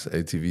quad bikes,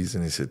 ATVs,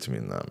 and he said to me,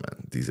 "No,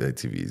 man, these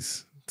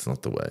ATVs, it's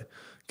not the way.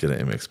 Get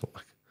an MX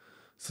bike."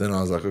 So then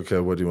I was like, "Okay,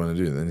 what do you want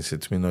to do?" And then he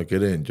said to me, "No,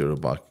 get an enduro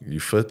bike. You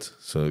fit,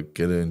 so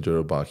get an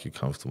enduro bike. You're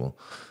comfortable."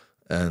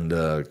 And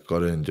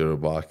got an enduro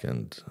bike,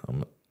 and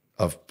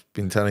I've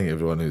been telling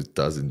everyone who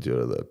does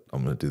enduro that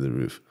I'm going to do the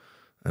roof,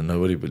 and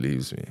nobody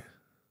believes me.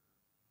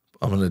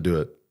 I'm going to do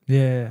it.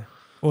 Yeah,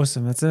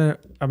 awesome. It's an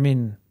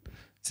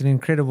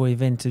incredible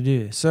event to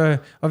do. So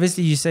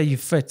obviously you say you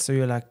fit, so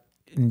you're like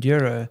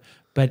enduro,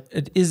 but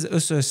it is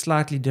also a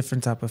slightly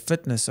different type of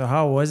fitness. So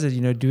how was it, you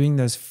know, doing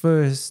those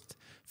first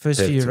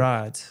few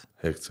rides?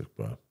 Hectic,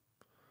 bro.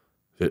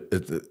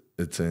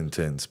 It's an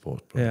intense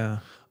sport, bro. Yeah.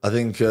 I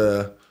think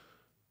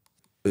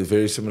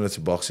very similar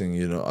to boxing,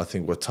 you know, I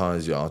think what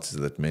tires you out is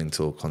that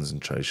mental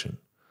concentration.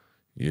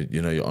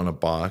 You know, you're on a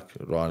bike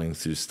riding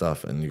through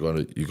stuff, and you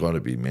got to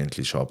be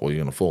mentally sharp, or you're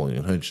gonna fall and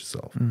you're gonna hurt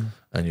yourself,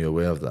 and you're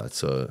aware of that.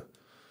 So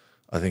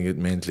I think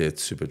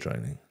it's super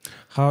draining.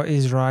 How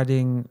is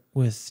riding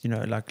with, you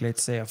know, like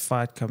let's say a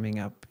fight coming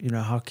up? You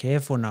know, how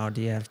careful now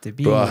do you have to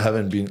be? Bro, I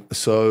haven't been.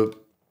 So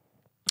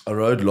I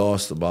rode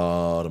last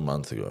about a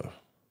month ago.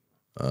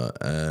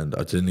 And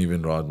I didn't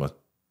even ride my...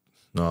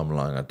 No, I'm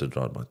lying. I did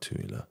ride my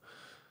two-wheeler.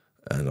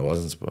 And I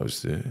wasn't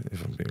supposed to,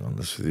 if I'm being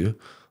honest with you.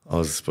 I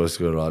was supposed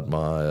to go ride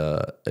my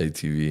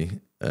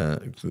ATV.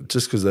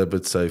 Just because they're a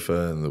bit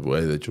safer, and the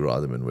way that you ride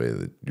them and where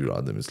that you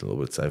ride them is a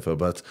little bit safer.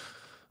 But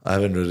I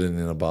haven't ridden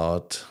in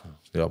about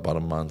a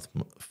month,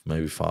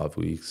 maybe 5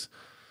 weeks.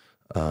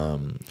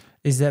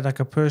 Is that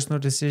like a personal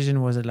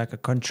decision? Was it like a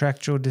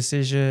contractual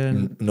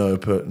decision? No,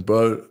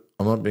 bro,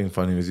 I'm not being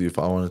funny with you. If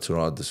I wanted to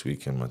ride this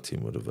weekend, my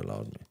team would have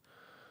allowed me.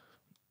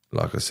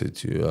 Like I said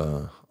to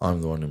you,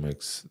 I'm the one who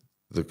makes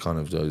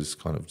those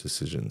kind of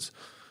decisions,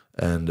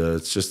 and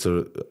it's just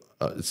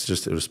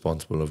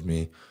irresponsible of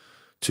me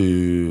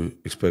to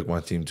expect my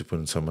team to put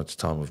in so much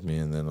time with me,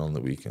 and then on the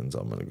weekends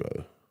I'm gonna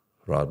go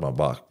ride my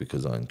bike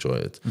because I enjoy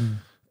it,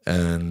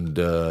 and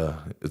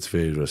it's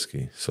very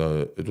risky.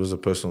 So it was a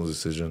personal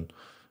decision,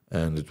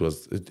 and it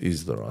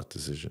is the right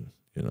decision.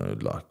 You know,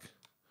 like.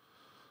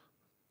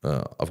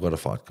 I've got a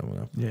fight coming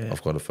up. Yeah.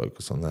 I've got to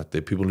focus on that. There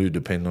are people who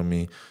depend on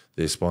me.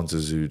 There's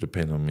sponsors who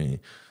depend on me.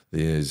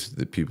 There's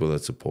the people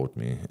that support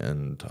me.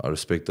 And I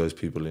respect those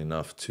people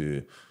enough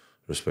to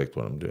respect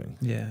what I'm doing.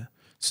 Yeah.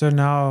 So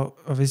now,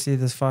 obviously,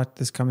 this fight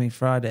this coming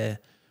Friday.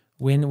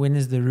 When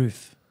is the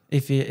roof?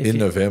 In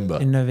November.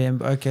 In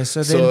November. Okay.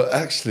 So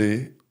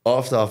actually,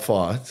 after our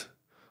fight,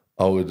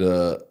 I would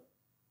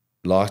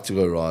like to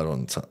go ride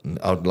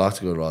I would like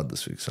to go ride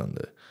this week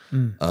Sunday.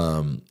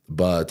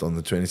 But on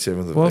the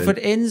 27th of Well, if it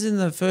ends in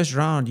the first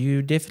round,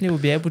 you definitely will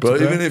be able to.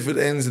 But even if it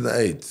ends in the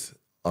 8th,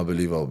 I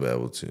believe I'll be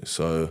able to.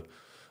 So,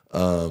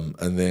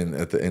 and then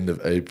at the end of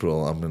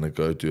April, I'm going to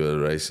go do a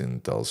race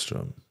in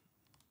Dischem.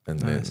 And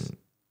then,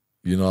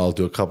 I'll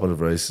do a couple of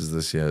races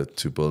this year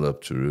to build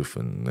up to roof,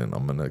 and then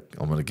I'm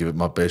gonna give it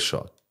my best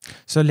shot.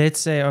 So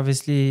let's say,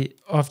 obviously,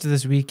 after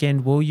this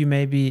weekend, do you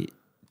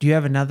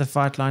have another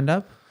fight lined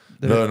up?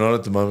 No, not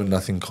at the moment,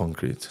 nothing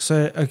concrete.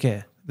 So,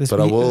 okay.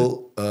 But I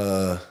will,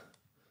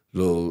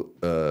 little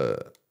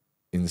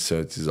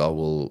insert is I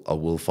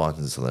will fight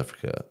in South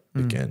Africa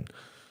again.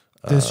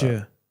 This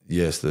year?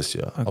 Yes, this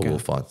year. Okay. I will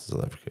fight in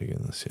South Africa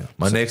again this year.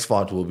 My next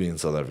fight will be in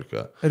South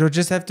Africa. It'll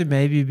just have to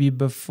maybe be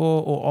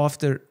before or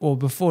after or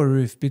before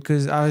roof,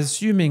 because I was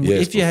assuming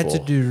if you had to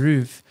do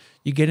roof,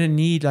 you're going to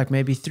need like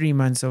maybe 3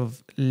 months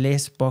of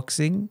less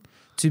boxing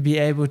to be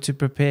able to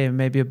prepare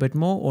maybe a bit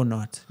more, or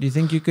not? Do you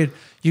think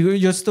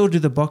you'll still do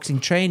the boxing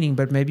training,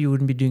 but maybe you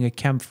wouldn't be doing a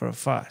camp for a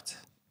fight?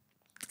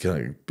 Can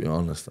I be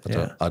honest?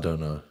 I don't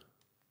know.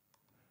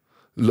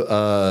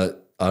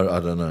 I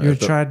don't know. You'll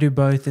try to do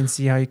both and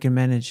see how you can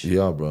manage.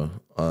 Yeah, bro.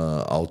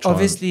 I'll try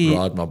Obviously, and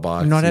ride my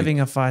bike. Not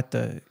having a fight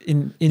though.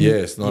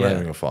 Yes, not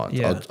having a fight.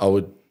 Yeah.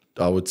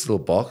 I would still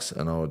box,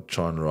 and I would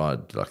try and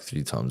ride like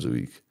 4 times a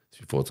week.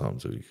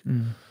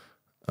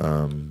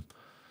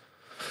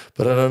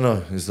 But I don't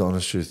know, is the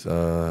honest truth.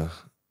 I'm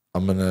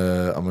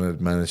gonna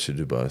manage to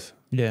do both.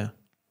 Yeah.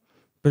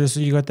 But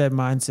so you got that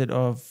mindset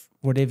of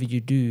whatever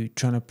you do,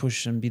 trying to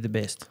push and be the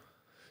best.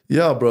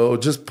 Yeah, bro.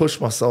 Just push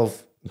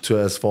myself to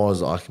as far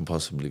as I can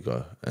possibly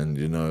go. And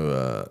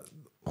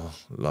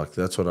like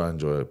that's what I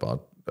enjoy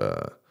about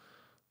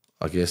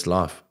I guess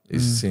life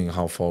is seeing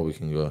how far we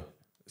can go,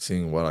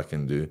 seeing what I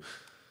can do,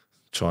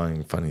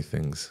 trying funny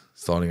things,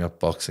 starting up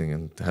boxing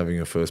and having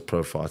your first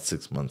pro fight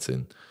 6 months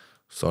in.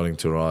 Starting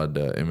to ride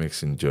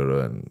MX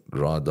Enduro and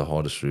ride the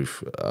hardest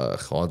roof,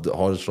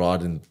 hardest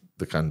ride in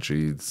the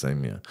country the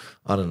same year.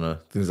 I don't know,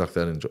 things like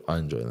that. I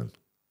enjoy them.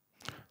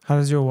 How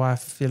does your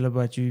wife feel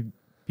about you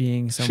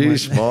being someone?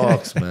 She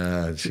smokes,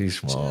 man. She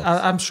smokes.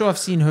 I'm sure I've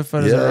seen her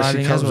photos of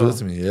riding as well. Yeah, she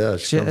comes with me. Yeah,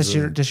 she comes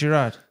with me. Does she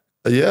ride?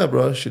 Yeah,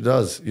 bro, she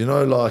does.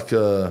 Like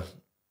you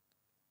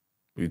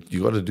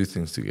got to do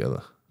things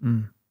together.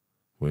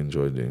 We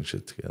enjoy doing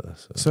shit together.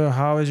 So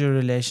how has your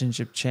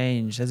relationship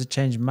changed? Has it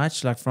changed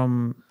much, like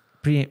from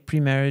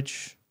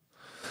pre-marriage?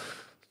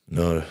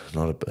 No,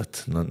 not a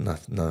bit.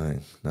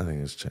 Nothing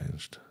has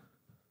changed.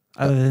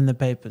 Other than the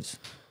papers?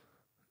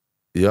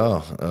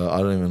 Yeah,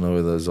 I don't even know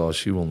where those are.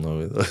 She will know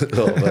where those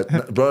are.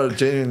 But, bro,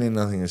 genuinely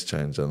nothing has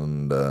changed.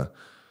 And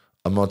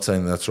I'm not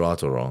saying that's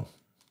right or wrong.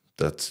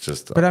 That's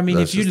just... But I mean,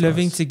 if you're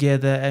living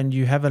together and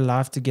you have a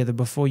life together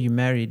before you're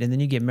married and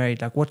then you get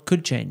married, like what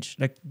could change?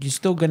 Like you're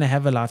still going to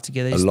have a life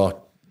together.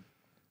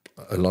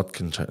 A lot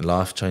can change.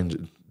 Life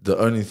changes. The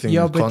only thing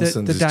but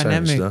constant the is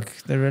dynamic,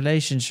 changed, the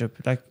relationship,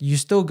 like you're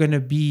still going to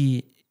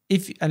be,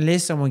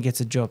 unless someone gets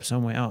a job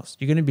somewhere else,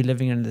 you're going to be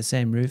living under the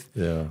same roof.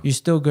 Yeah. You're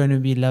still going to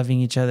be loving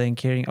each other and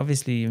caring.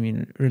 Obviously, I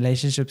mean,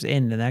 relationships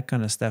end and that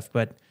kind of stuff.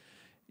 But,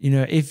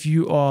 if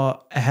you are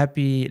a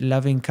happy,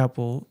 loving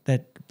couple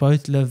that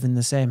both live in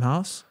the same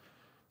house,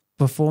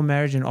 before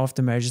marriage and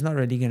after marriage, it's not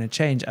really going to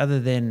change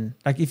other than,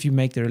 like, if you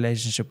make the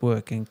relationship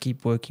work and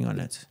keep working on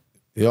it.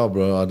 Yeah,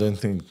 bro, I don't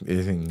think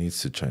anything needs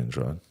to change,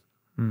 right?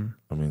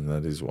 I mean,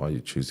 that is why you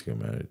choose to get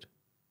married.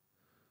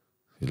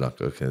 You're like,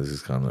 okay, this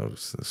is kind of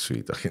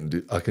sweet. I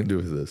can do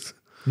with this.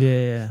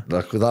 Yeah.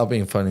 Like without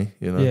being funny,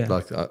 Yeah.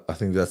 Like I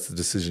think that's the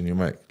decision you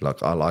make.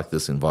 Like I like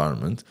this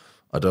environment.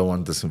 I don't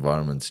want this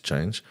environment to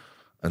change,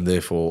 and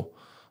therefore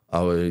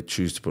I would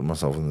choose to put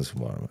myself in this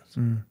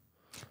environment.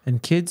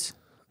 And kids?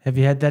 Have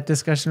you had that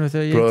discussion with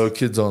her yet? Bro,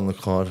 kids on the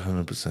card,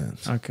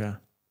 100%. Okay.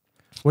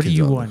 What Kids do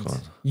you on the want?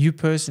 card. You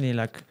personally,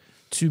 like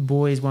 2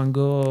 boys, 1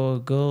 girl,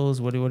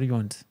 girls, what do you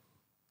want?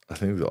 I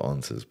think the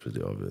answer is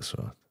pretty obvious,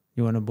 right?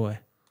 You want a boy.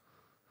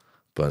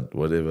 But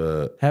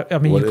whatever... I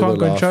mean, you can't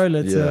control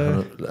it. Yeah,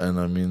 So. and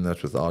I mean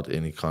that without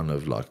any kind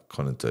of like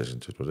connotation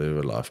to it.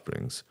 Whatever life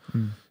brings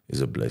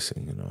is a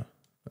blessing, you know.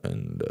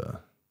 And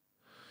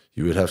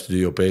you would have to do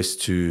your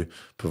best to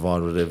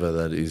provide whatever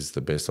that is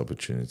the best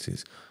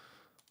opportunities.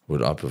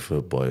 Would I prefer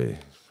a boy?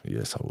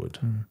 Yes, I would.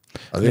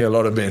 I think a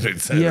lot of men would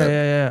say that.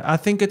 Yeah. I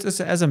think it's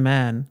as a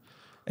man,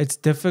 it's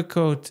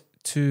difficult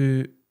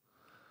to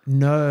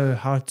know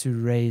how to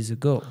raise a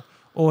girl.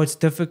 Or it's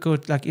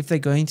difficult, like if they're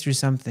going through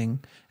something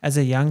as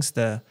a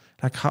youngster,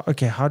 like,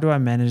 how do I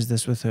manage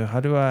this with her?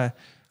 How do I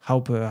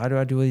help her? How do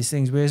I do all these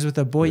things? Whereas with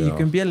a boy, you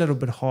can be a little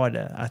bit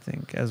harder, I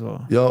think, as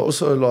well. Yeah,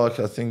 also, like,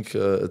 I think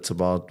it's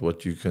about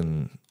what you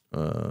can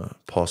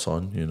pass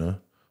on, you know.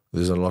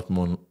 There's a lot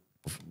more,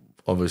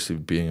 obviously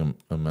being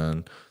a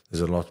man,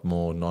 there's a lot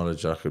more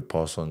knowledge I could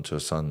pass on to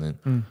a son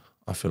than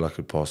I feel I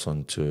could pass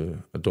on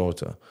to a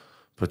daughter.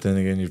 But then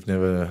again, you've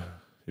never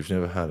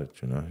had it,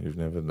 you know. You've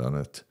never done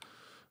it.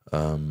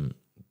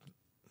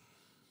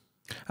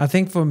 I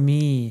think for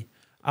me,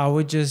 I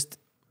would just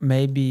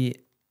maybe,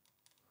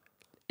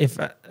 if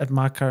at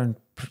my current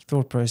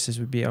thought process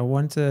would be, I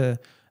want a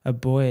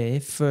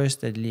boy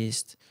first at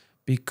least,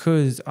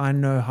 because I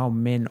know how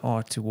men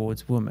are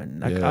towards women.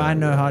 Like I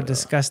know how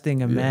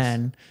disgusting a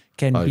man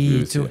can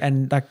be to,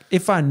 and like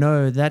if I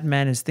know that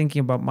man is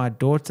thinking about my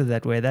daughter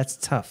that way, that's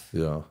tough.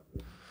 Yeah.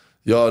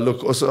 Yeah,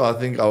 look, also I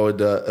think I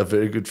would, a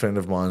very good friend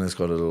of mine has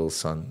got a little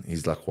son.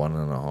 He's like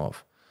 1.5.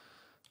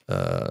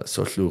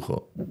 So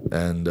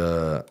and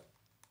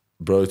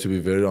bro, to be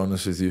very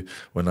honest with you,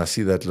 when I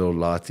see that little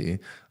latte,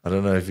 I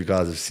don't know if you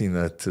guys have seen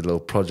that little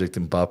Project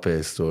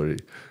Mbappe story.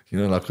 You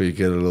know, like where you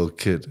get a little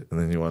kid and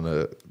then you want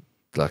to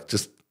like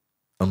just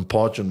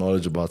impart your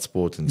knowledge about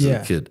sport into the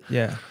kid.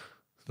 Yeah.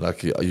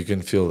 Like you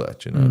can feel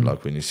that, you know,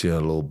 like when you see a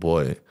little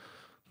boy,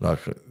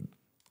 like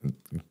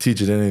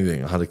teach it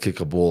anything, how to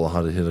kick a ball,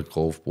 how to hit a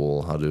golf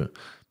ball, how to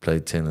play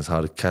tennis, how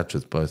to catch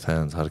with both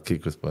hands, how to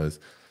kick with both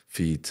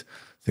feet.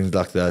 Things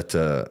like that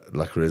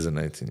like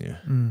resonate in you.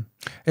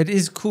 It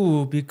is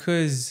cool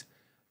because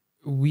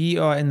we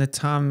are in the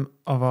time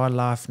of our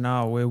life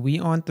now where we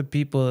aren't the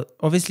people.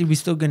 Obviously, we're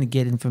still going to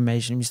get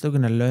information. We're still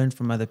going to learn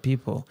from other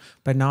people.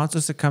 But now it's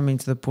also coming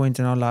to the point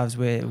in our lives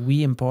where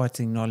we're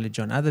imparting knowledge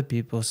on other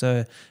people.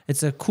 So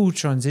it's a cool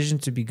transition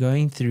to be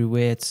going through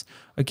where it's,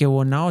 okay,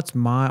 well, now it's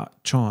my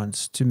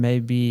chance to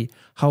maybe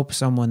help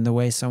someone the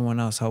way someone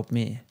else helped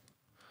me.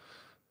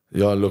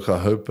 Yeah, look, I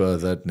hope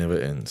that never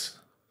ends,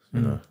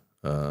 you know.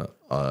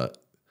 I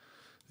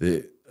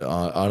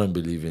don't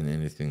believe in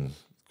anything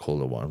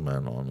called a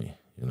one-man army,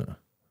 you know.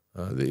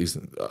 There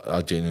isn't.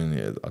 I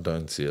genuinely, I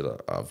don't see it.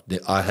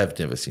 I have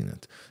never seen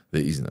it.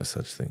 There is no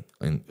such thing,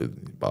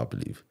 I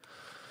believe.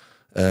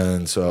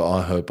 And so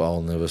I hope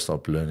I'll never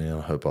stop learning. I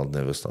hope I'll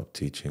never stop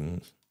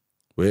teaching,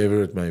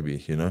 wherever it may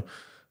be, you know.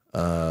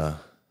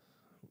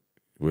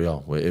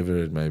 Wherever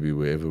it may be,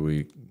 wherever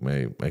we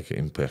may make an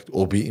impact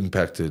or be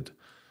impacted.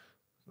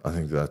 I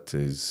think that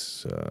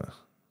is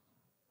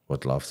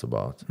what life's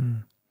about.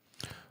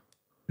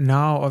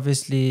 Now,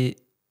 obviously,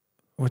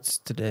 what's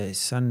today?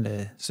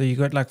 Sunday. So you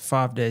got like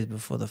 5 days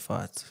before the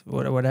fight.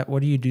 What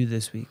do you do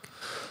this week?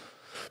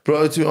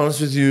 Bro, to be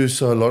honest with you,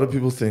 so a lot of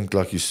people think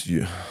like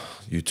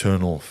you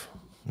turn off,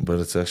 but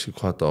it's actually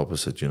quite the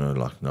opposite. You know,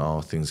 like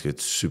now things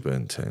get super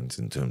intense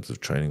in terms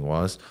of training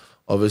wise.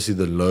 Obviously,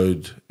 the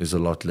load is a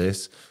lot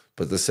less,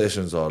 but the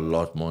sessions are a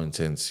lot more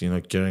intense. You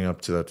know, gearing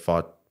up to that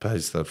fight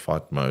pace, that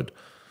fight mode.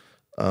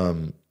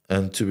 And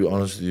to be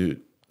honest with you,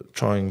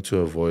 trying to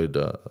avoid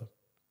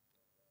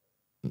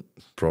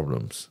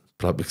problems,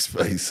 public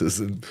spaces,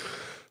 and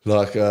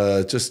like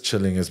just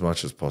chilling as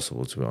much as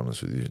possible, to be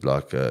honest with you.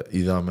 Like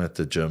either I'm at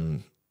the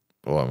gym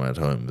or I'm at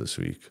home this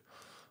week,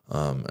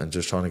 and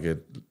just trying to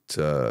get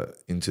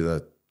into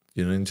that,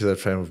 you know, into that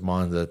frame of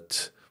mind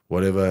that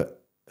whatever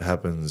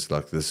happens,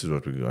 like this is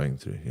what we're going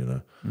through, you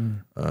know.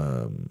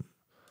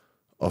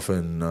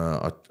 Often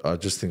I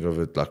just think of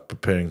it like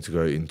preparing to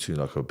go into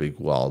like a big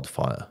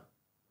wildfire.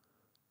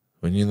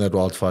 When you're in that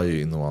wildfire,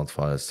 you're in the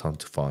wildfire. It's time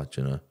to fight,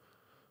 you know.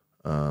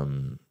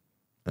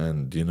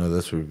 And, you know,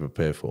 that's what we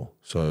prepare for.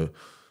 So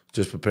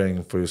just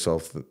preparing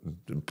yourself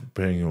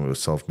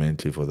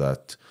mentally for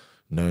that,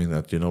 knowing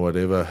that, you know,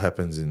 whatever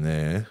happens in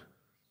there,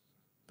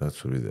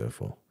 that's what we're there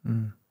for.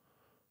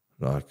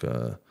 Like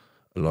a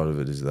lot of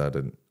it is that.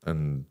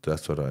 And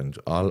that's what I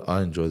enjoy.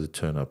 I enjoy the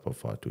turn-up of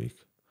fight week.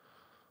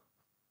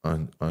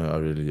 I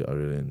really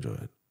enjoy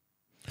it.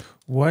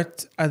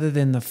 What, other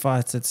than the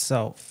fight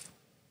itself,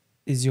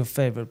 is your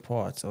favorite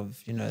part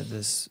of, you know,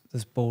 this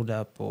build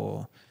up?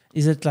 Or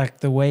is it like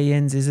the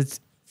weigh-ins? Is it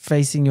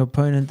facing your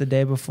opponent the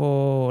day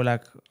before? Or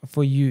like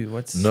for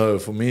you, No,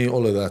 for me,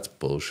 all of that's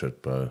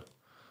bullshit, bro.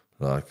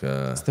 Like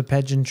it's the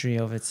pageantry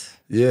of it.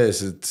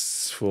 Yes,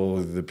 it's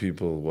for the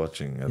people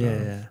watching.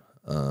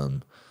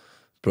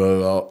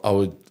 Bro, I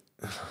would.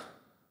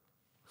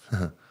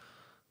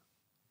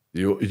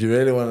 You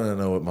really want to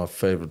know what my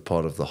favorite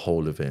part of the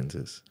whole event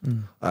is?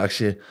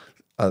 Actually,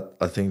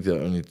 I think there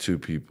are only two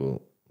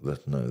people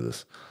that know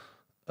this.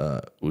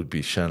 Would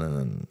be Shannon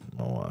and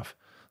my wife.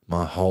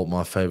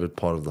 My favorite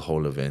part of the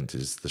whole event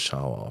is the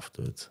shower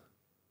afterwards.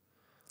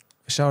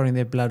 Showering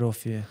their blood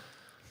off you.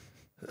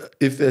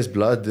 If there's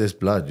blood, there's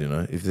blood, you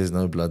know. If there's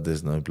no blood,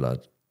 there's no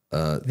blood.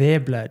 Their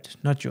blood,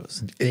 not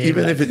yours.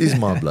 Even if it is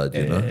my blood,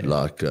 you know.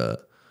 Like,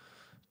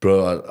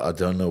 bro, I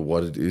don't know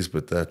what it is,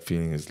 but that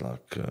feeling is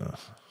like,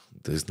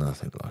 there's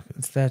nothing like it.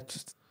 It's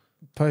that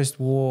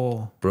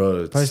post-war,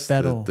 bro,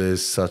 post-battle.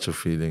 There's such a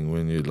feeling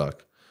when you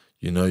like,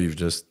 you know, you've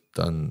just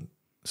done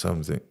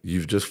something.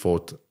 You've just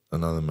fought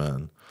another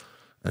man.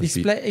 And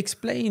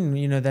Explain,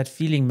 you know, that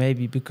feeling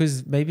maybe,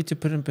 because maybe to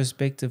put in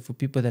perspective for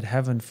people that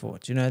haven't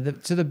fought, you know,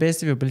 to the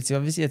best of your ability.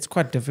 Obviously, it's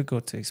quite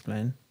difficult to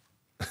explain.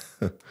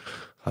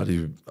 How do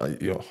you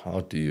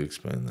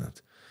explain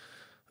that?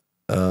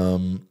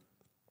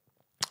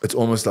 It's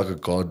almost like a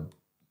God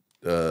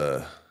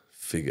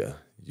figure.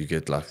 You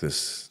get like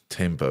this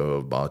tempo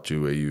about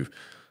you where you've,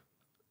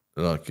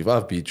 like, if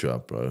I've beat you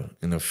up, bro,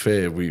 in a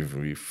fair,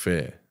 we're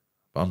fair.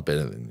 I'm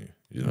better than you,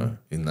 you know,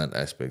 in that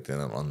aspect. And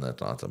on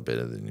that night, I'm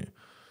better than you.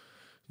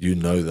 You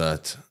know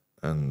that.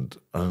 And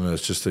I don't know,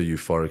 it's just a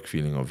euphoric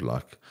feeling of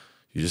like,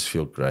 you just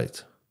feel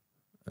great.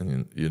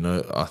 And, you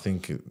know, I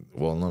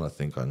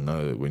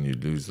know when you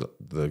lose,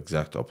 the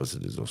exact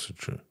opposite is also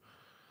true.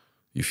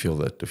 You feel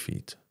that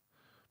defeat.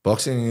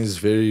 Boxing is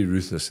very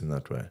ruthless in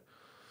that way.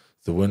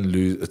 The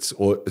win-lose, it's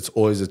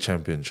always a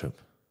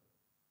championship.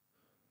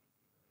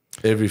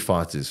 Every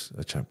fight is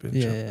a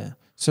championship. Yeah.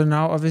 So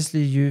now,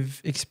 obviously,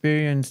 you've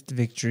experienced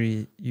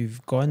victory.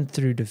 You've gone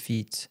through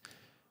defeat.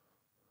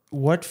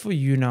 What for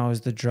you now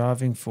is the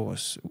driving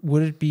force?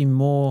 Would it be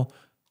more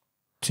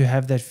to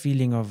have that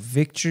feeling of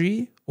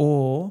victory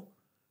or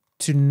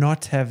to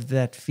not have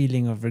that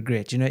feeling of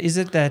regret? You know, is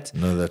it that...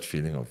 No, that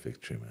feeling of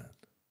victory, man.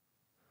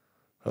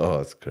 Oh,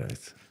 it's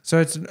great. So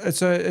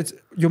it's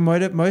your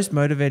most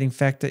motivating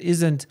factor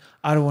isn't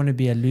I don't want to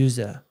be a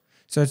loser.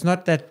 So it's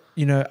not that,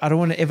 you know, I don't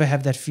want to ever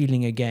have that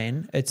feeling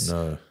again. It's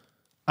no,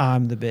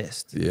 I'm the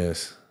best.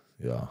 Yes,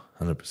 yeah,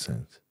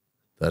 100%.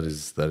 That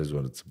is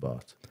what it's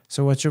about.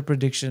 So what's your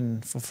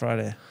prediction for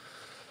Friday?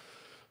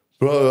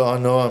 Bro, I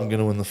know I'm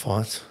gonna win the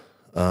fight.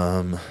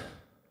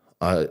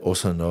 I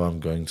also know I'm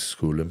going to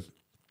school him.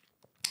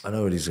 I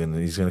know what he's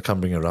gonna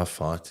come bring a rough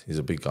fight. He's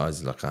a big guy.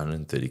 He's like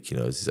 130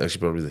 kilos. He's actually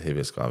probably the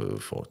heaviest guy I've ever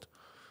fought.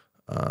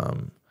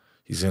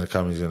 He's gonna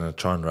come. He's gonna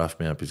try and rough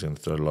me up. He's gonna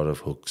throw a lot of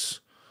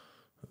hooks,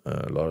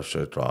 a lot of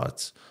shirt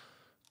rights.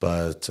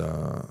 But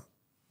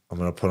I'm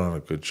gonna put on a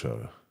good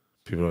show.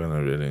 People are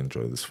gonna really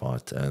enjoy this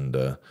fight. And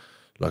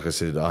like I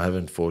said, I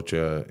haven't fought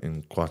here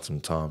in quite some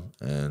time,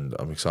 and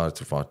I'm excited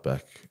to fight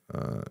back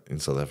in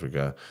South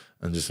Africa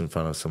and just in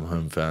front of some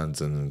home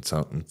fans and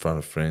in front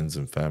of friends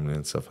and family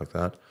and stuff like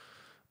that.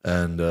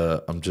 And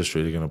I'm just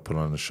really going to put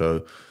on a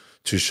show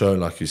to show,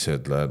 like you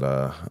said,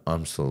 that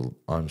I'm still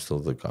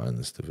the guy in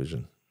this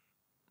division.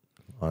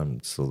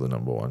 I'm still the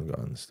number one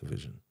guy in this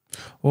division.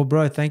 Well,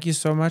 bro, thank you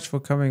so much for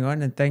coming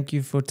on, and thank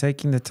you for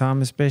taking the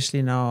time,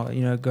 especially now,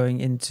 you know,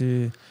 going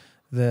into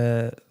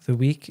the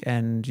week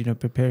and, you know,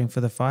 preparing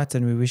for the fight.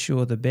 And we wish you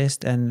all the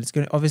best. And it's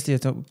going to obviously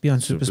be on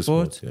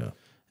SuperSport. Yeah.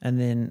 And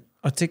then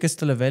are tickets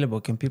still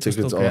available? Can people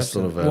Tickets still grab are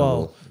still them? available.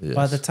 Well, yes.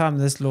 by the time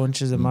this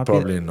launches, it might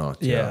probably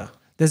not. Yeah.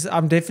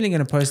 I'm definitely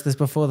going to post this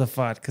before the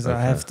fight because I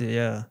have to.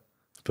 Yeah.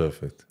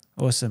 Perfect.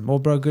 Awesome. Well,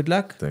 bro, good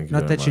luck. Thank you.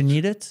 Not very that you much.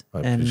 need it. I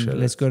and appreciate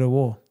let's it. go to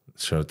war.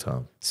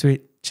 Showtime.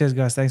 Sweet. Cheers,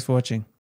 guys. Thanks for watching.